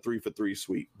could have been a 3-for-3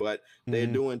 sweep, but they're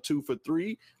doing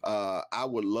 2-for-3. I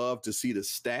would love to see the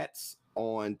stats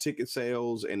on ticket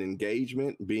sales and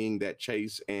engagement, being that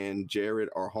Chase and Jared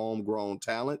are homegrown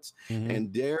talents.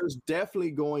 And there's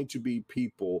definitely going to be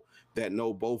people that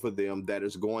know both of them that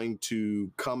is going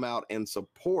to come out and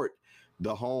support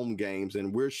the home games.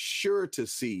 And we're sure to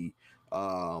see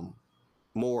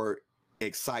more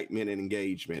excitement and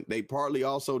engagement. They partly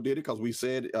also did it because we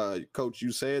said, Coach,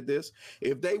 you said this.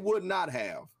 If they would not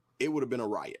have, it would have been a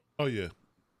riot. Oh yeah,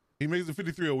 he makes it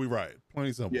 53-0. We riot.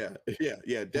 Plain simple.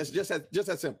 Yeah. That's just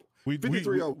that simple. We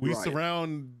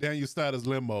surround Daniel Snyder's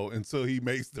limo until he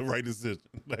makes the right decision.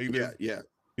 Like you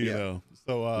know.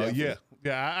 So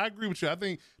I agree with you. I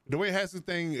think the way Haskins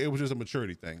thing, it was just a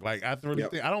maturity thing. Like I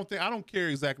don't care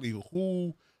exactly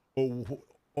who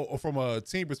or from a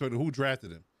team perspective who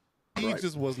drafted him. He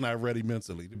just was not ready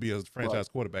mentally to be a franchise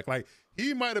quarterback. Like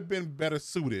he might have been better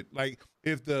suited. Like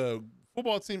if the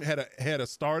football team had a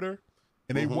starter,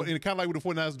 and they and kind of like what the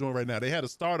 49ers are doing right now. They had a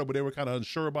starter, but they were kind of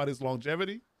unsure about his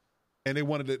longevity, and they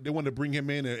wanted to bring him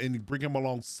in and bring him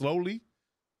along slowly,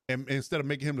 and instead of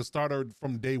making him the starter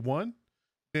from day one,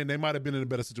 then they might have been in a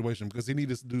better situation because he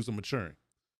needed to do some maturing.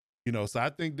 You know, so I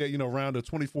think that, you know, around the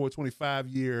 24, 25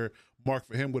 year mark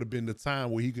for him would have been the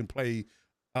time where he can play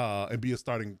and be a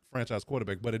starting franchise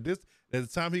quarterback. But at the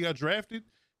time he got drafted,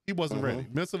 he wasn't ready.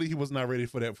 Mentally, he was not ready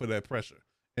for that pressure.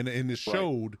 And it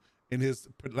showed in his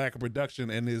lack of production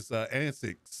and his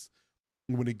antics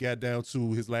when it got down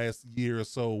to his last year or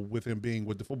so with him being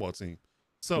with the football team.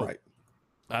 So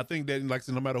I think that, like I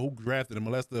said, no matter who drafted him,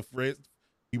 unless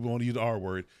people want to use the R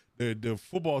word, the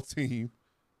football team,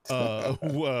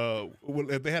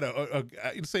 if they had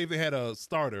say if they had a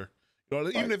starter,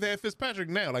 even if they had Fitzpatrick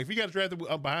now, like if he got drafted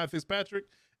behind Fitzpatrick,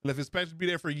 let Fitzpatrick be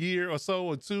there for a year or so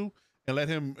or two and let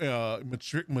him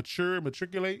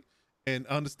matriculate and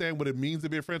understand what it means to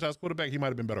be a franchise quarterback, he might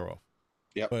have been better off.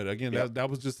 But again, that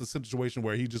was just a situation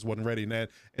where he just wasn't ready. And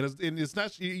it's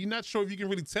not, you're not sure if you can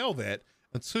really tell that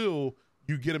until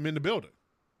you get him in the building,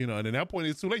 you know. And at that point,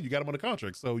 it's too late. You got him on the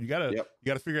contract, so you gotta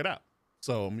figure it out.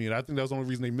 So I mean, I think that was the only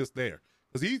reason they missed there,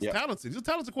 because he's talented. He's a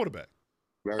talented quarterback.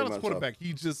 Talented quarterback. So.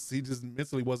 He just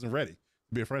mentally wasn't ready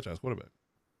to be a franchise quarterback.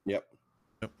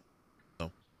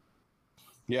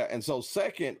 Yeah, and so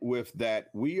second with that,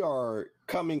 we are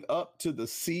coming up to the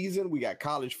season. We got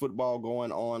college football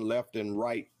going on left and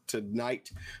right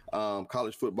tonight.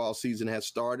 College football season has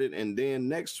started, and then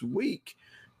next week,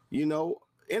 you know,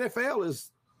 NFL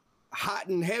is hot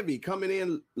and heavy, coming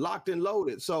in locked and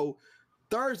loaded. So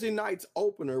Thursday night's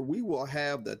opener, we will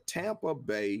have the Tampa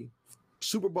Bay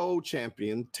Super Bowl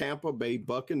champion Tampa Bay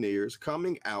Buccaneers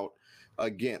coming out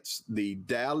against the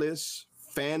Dallas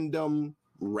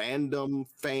random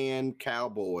fan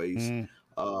Cowboys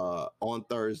on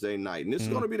Thursday night. And this is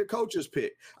going to be the coach's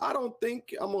pick. I don't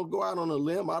think, I'm going to go out on a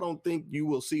limb, I don't think you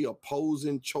will see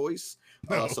opposing choice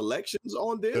selections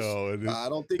on this. No, I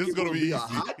don't think it's going to be a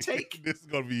hot take. This is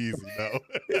going to be easy. No,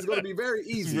 it's going to be very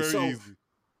easy. Easy.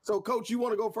 So, Coach, you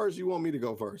want to go first? You want me to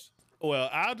go first? Well,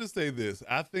 I'll just say this.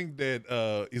 I think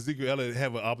that Ezekiel Elliott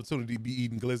have an opportunity to be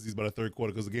eating glizzies by the third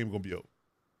quarter because the game is going to be over.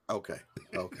 Okay.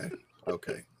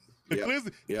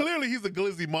 Clearly, he's a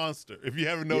glizzy monster. If you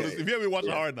haven't noticed, if you haven't watched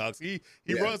Hard Knocks, he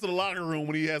runs to the locker room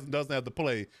when he doesn't have to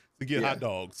play to get hot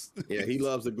dogs. He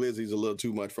loves the glizzies a little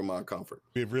too much for my comfort.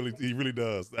 He really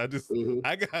does. I'm just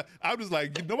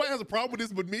like, nobody has a problem with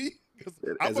this but me.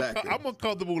 I'm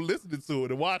uncomfortable listening to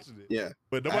it and watching it. Yeah,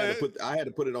 but I had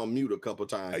to put it on mute a couple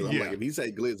times. I'm like, if he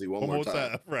say glizzy one more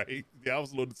time, right? Yeah, I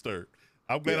was a little disturbed.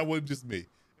 I'm glad I wasn't just me.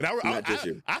 And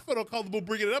I felt uncomfortable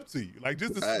bringing it up to you. Like,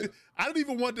 I didn't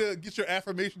even want to get your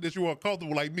affirmation that you were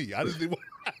uncomfortable like me. I just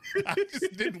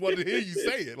didn't want to hear you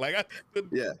say it. Like,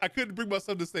 I couldn't bring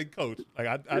myself to say, Coach. Like,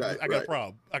 I got a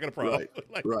problem. I got a problem.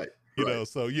 You know.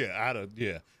 So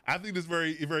I think it's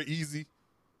very, very easy.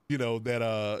 You know that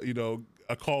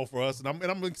a call for us, and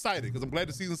I'm excited because I'm glad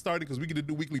the season started because we get to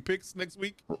do weekly picks next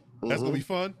week. That's gonna be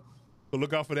fun. So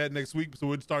look out for that next week. So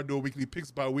we'll start doing weekly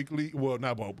picks bi-weekly. Well,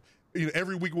 not by.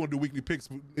 Every week we'll do weekly picks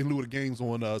in lieu of the games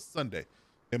on Sunday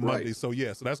and Monday. So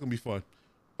so that's gonna be fun.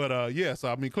 But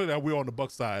so I mean, clearly we're on the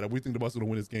Bucs side. We think the Bucs are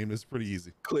gonna win this game. It's pretty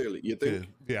easy. Clearly, you think?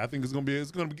 Yeah, I think it's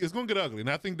gonna get ugly, and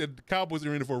I think that the Cowboys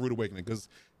are in for a rude awakening because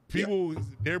people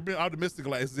they're been optimistic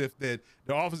like as if that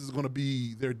the offense is going to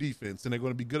be their defense and they're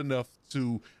going to be good enough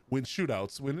to win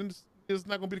shootouts when it's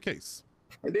not going to be the case.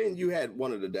 And then you had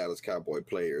one of the Dallas Cowboy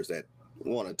players that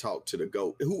want to talk to the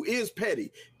GOAT, who is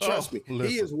petty. Trust me,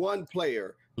 he is one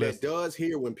player that does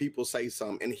hear when people say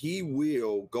something, and he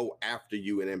will go after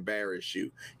you and embarrass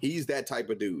you. He's that type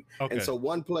of dude. Okay. And so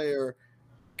one player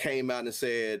came out and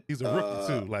said he's a rookie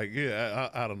too. Like,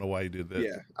 I don't know why he did that.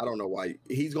 Yeah, I don't know why.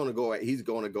 He's gonna go at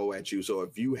you. So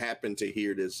if you happen to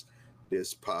hear this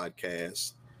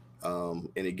podcast and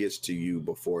it gets to you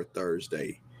before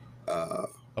Thursday,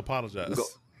 apologize.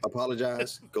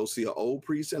 Go see an old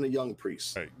priest and a young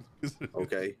priest. Right.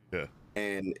 Okay. Yeah.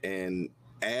 And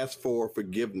ask for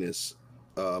forgiveness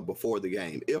before the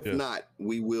game. If not,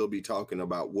 we will be talking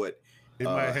about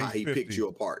how he picked you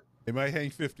apart. It might hang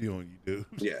 50 on you, dude.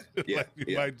 Yeah.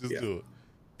 He might just do it.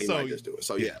 He might just do it.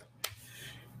 So yeah.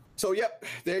 So yep,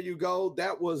 there you go.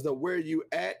 That was the Where You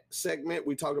At segment.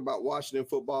 We talked about Washington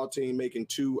football team making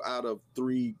 2 out of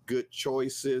 3 good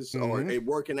choices, or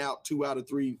working out 2 out of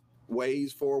 3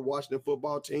 ways for Washington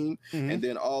football team, and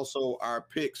then also our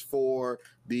picks for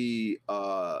the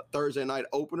Thursday night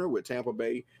opener with Tampa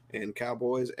Bay and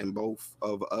Cowboys, and both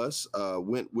of us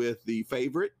went with the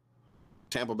favorite,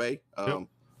 Tampa Bay.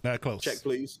 Not close. Check,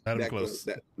 please. Not close.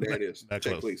 There it is. Check,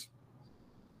 close. please.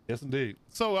 Yes, indeed.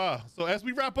 So as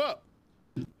we wrap up,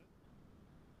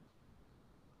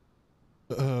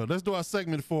 let's do our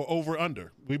segment for over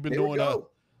under. We've been doing our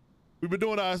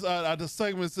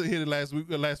segments here last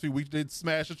week. We did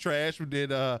Smash or Trash. We did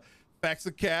Facts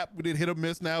or Cap. We did Hit or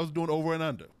Miss. Now it's doing over and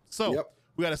under. So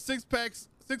we got a six pack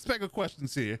of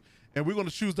questions here, and we're going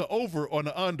to choose the over or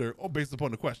the under, or based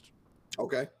upon the question.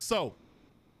 Okay. So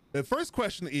the first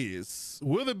question is: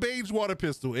 will the Beige Water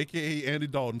Pistol, aka Andy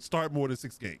Dalton, start more than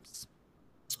 6 games?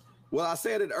 Well, I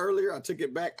said it earlier. I took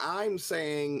it back. I'm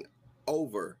saying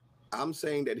over. I'm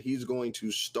saying that he's going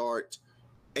to start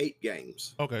 8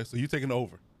 games. Okay, so you're taking the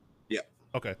over. Yeah.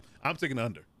 Okay, I'm taking the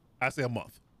under. I say a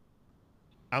month.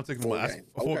 I'm taking 4 games.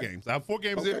 4 games. I have 4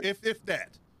 games if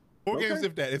that. 4 games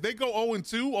if that. If they go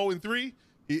 0-2, 0-3,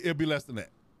 it'll be less than that.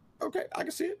 Okay, I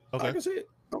can see it. Okay. I can see it.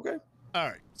 Okay. All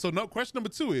right. So question number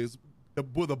 2 is: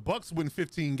 will the Bucks win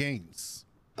 15 games?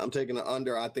 I'm taking the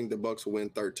under. I think the Bucks will win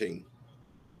 13.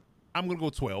 I'm gonna go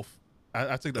 12.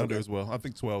 I take the under as well. I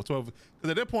think 12. 12.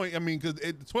 Because at that point, I mean, 12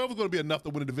 is going to be enough to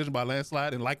win a division by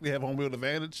landslide and likely have home field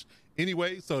advantage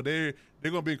anyway. So they're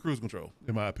going to be in cruise control,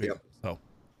 in my opinion. So,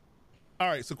 all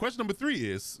right. So question number 3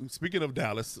 is: speaking of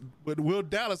Dallas, but will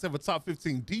Dallas have a top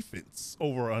 15 defense,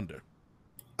 over or under?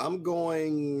 I'm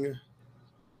going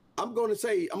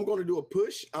to do a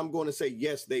push. I'm going to say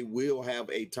yes, they will have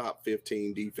a top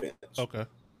 15 defense. Okay.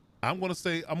 I'm going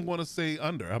to say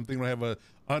under. I'm thinking they'll have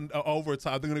over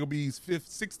top. I think they're going to be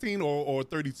 16 or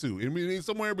 32. I mean,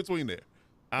 somewhere in between there.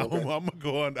 I'm going to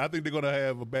go on. I think they're going to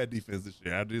have a bad defense this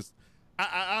year.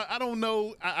 I don't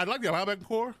know. I like the linebacker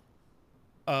core.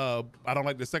 I don't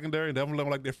like the secondary. Definitely don't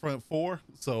like their front 4.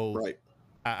 So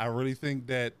I really think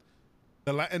that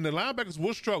the linebackers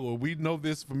will struggle. We know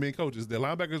this from being coaches. The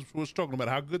linebackers will struggle no matter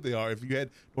how good they are if you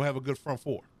don't have a good front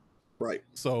 4. Right.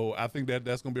 So I think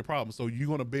that's going to be a problem. So you're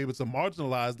going to be able to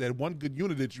marginalize that one good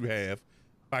unit that you have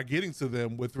by getting to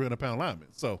them with 300-pound linemen.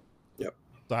 So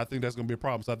I think that's going to be a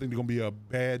problem. So I think they're going to be a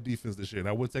bad defense this year. And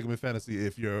I would take them in fantasy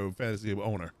if you're a fantasy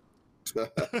owner.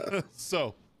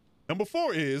 So number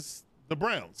 4 is the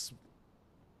Browns.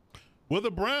 Will the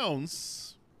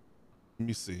Browns? Let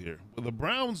me see here. Will the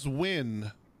Browns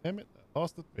win? Damn it, I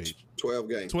lost the page. 12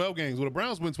 games. 12 games. Will the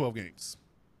Browns win 12 games?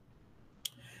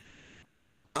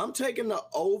 I'm taking the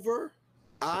over.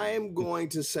 I'm going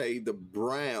to say the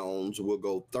Browns will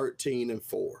go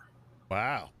 13-4.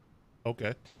 Wow.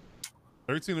 Okay.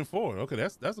 13-4. Okay,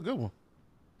 that's a good one.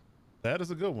 That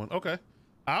is a good one. Okay.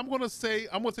 I'm gonna take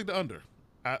the under.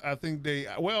 I think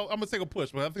I'm gonna take a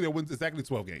push, but I think they win exactly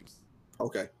 12 games.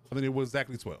 Okay. I think they win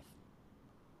exactly 12.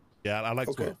 Yeah, I like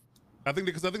 12. I think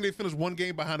they finished 1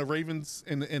 game behind the Ravens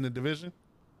in the division.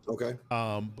 Okay.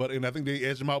 But I think they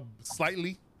edged them out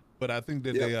slightly. But I think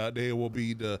that they will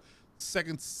be the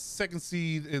second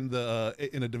seed in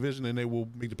the division, and they will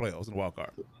make the playoffs in the wild card.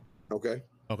 Okay.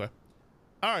 All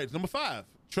right, number 5,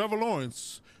 Trevor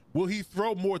Lawrence. Will he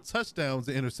throw more touchdowns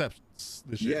than interceptions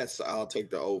this year? Yes, I'll take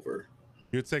the over.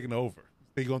 You're taking the over.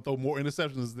 He's going to throw more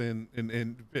interceptions than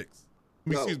in picks.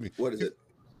 Excuse me. What is it?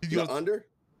 The under?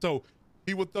 So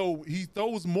he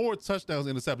throws more touchdowns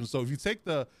than interceptions. So if you take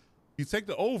the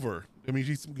over, I mean,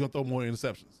 he's going to throw more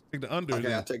interceptions. Take the under.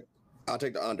 Okay, I'll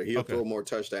take the under. He'll throw more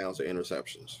touchdowns than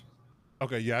interceptions.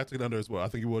 Okay, yeah, I take the under as well. I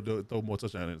think he will throw more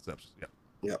touchdowns than interceptions. Yeah.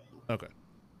 Yep. Okay.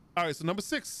 All right, so number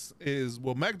 6 is: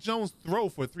 will Mac Jones throw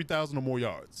for 3,000 or more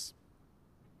yards?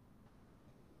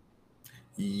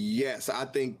 Yes, I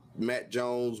think Matt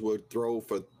Jones would throw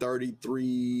for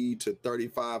 3,300 to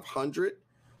 3,500.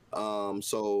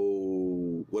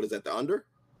 So what is that? The under?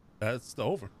 That's the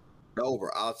over. The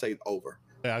over. I'll say over.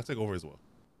 Yeah, I'll take over as well.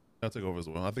 I think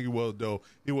he will, though.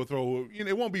 He will throw,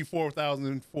 it won't be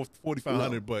 4,000,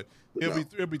 4,500, but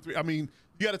it'll be three. I mean,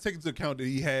 you got to take into account that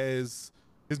he has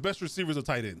his best receivers are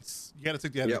tight ends. You got to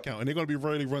take that into account. And they're going to be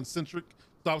really run centric.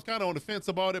 So I was kind of on the fence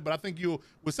about it, but I think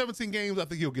with 17 games, I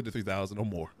think he'll get to 3,000 or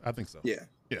more. I think so. Yeah.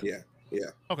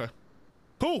 Okay.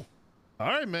 Cool. All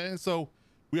right, man. So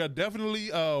we are definitely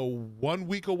 1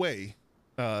 week away,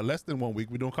 less than 1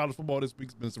 week. We're doing college football this week.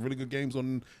 It's been some really good games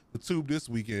on the tube this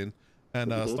weekend.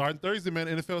 And starting Thursday, man,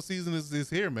 NFL season is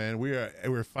here, man.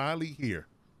 We're finally here.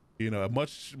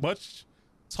 Much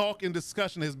talk and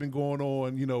discussion has been going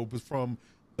on, from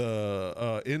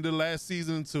the end of last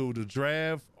season to the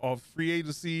draft of free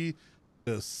agency,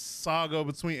 the saga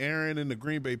between Aaron and the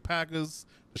Green Bay Packers,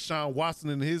 Deshaun Watson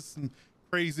and his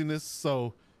craziness.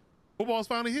 So football's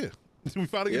finally here. We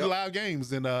finally get live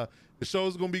games, and the show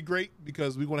is going to be great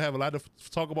because we're going to have a lot to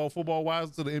talk about football-wise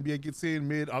until the NBA gets here in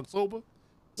mid-October.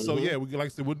 So yeah, we like I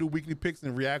said, we'll do weekly picks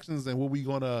and reactions, and what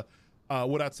our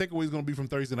takeaway is gonna be from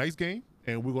Thursday night's game,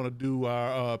 and we're gonna do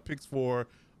our picks for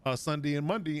Sunday and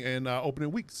Monday and opening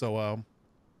week. So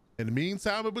in the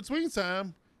meantime, in between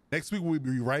time, next week we'll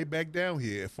be right back down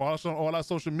here. Follow us on all our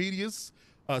social medias.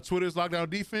 Twitter is Lockdown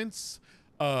Defense.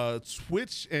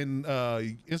 Twitch and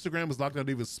Instagram is Lockdown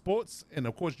Divas Sports, and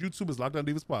of course YouTube is Lockdown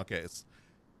Divas Podcast.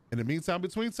 In the meantime,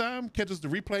 between time, catch us the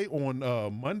replay on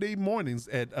Monday mornings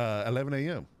at 11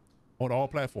 a.m. on all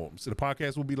platforms. So the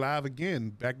podcast will be live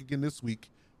back again this week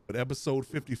with episode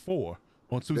 54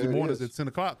 on Tuesday mornings at 10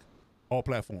 o'clock, all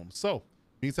platforms. So,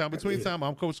 meantime, between time,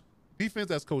 I'm Coach Defense.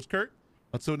 That's Coach Kurt.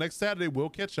 Until next Saturday, we'll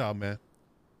catch y'all, man.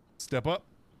 Step up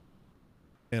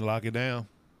and lock it down.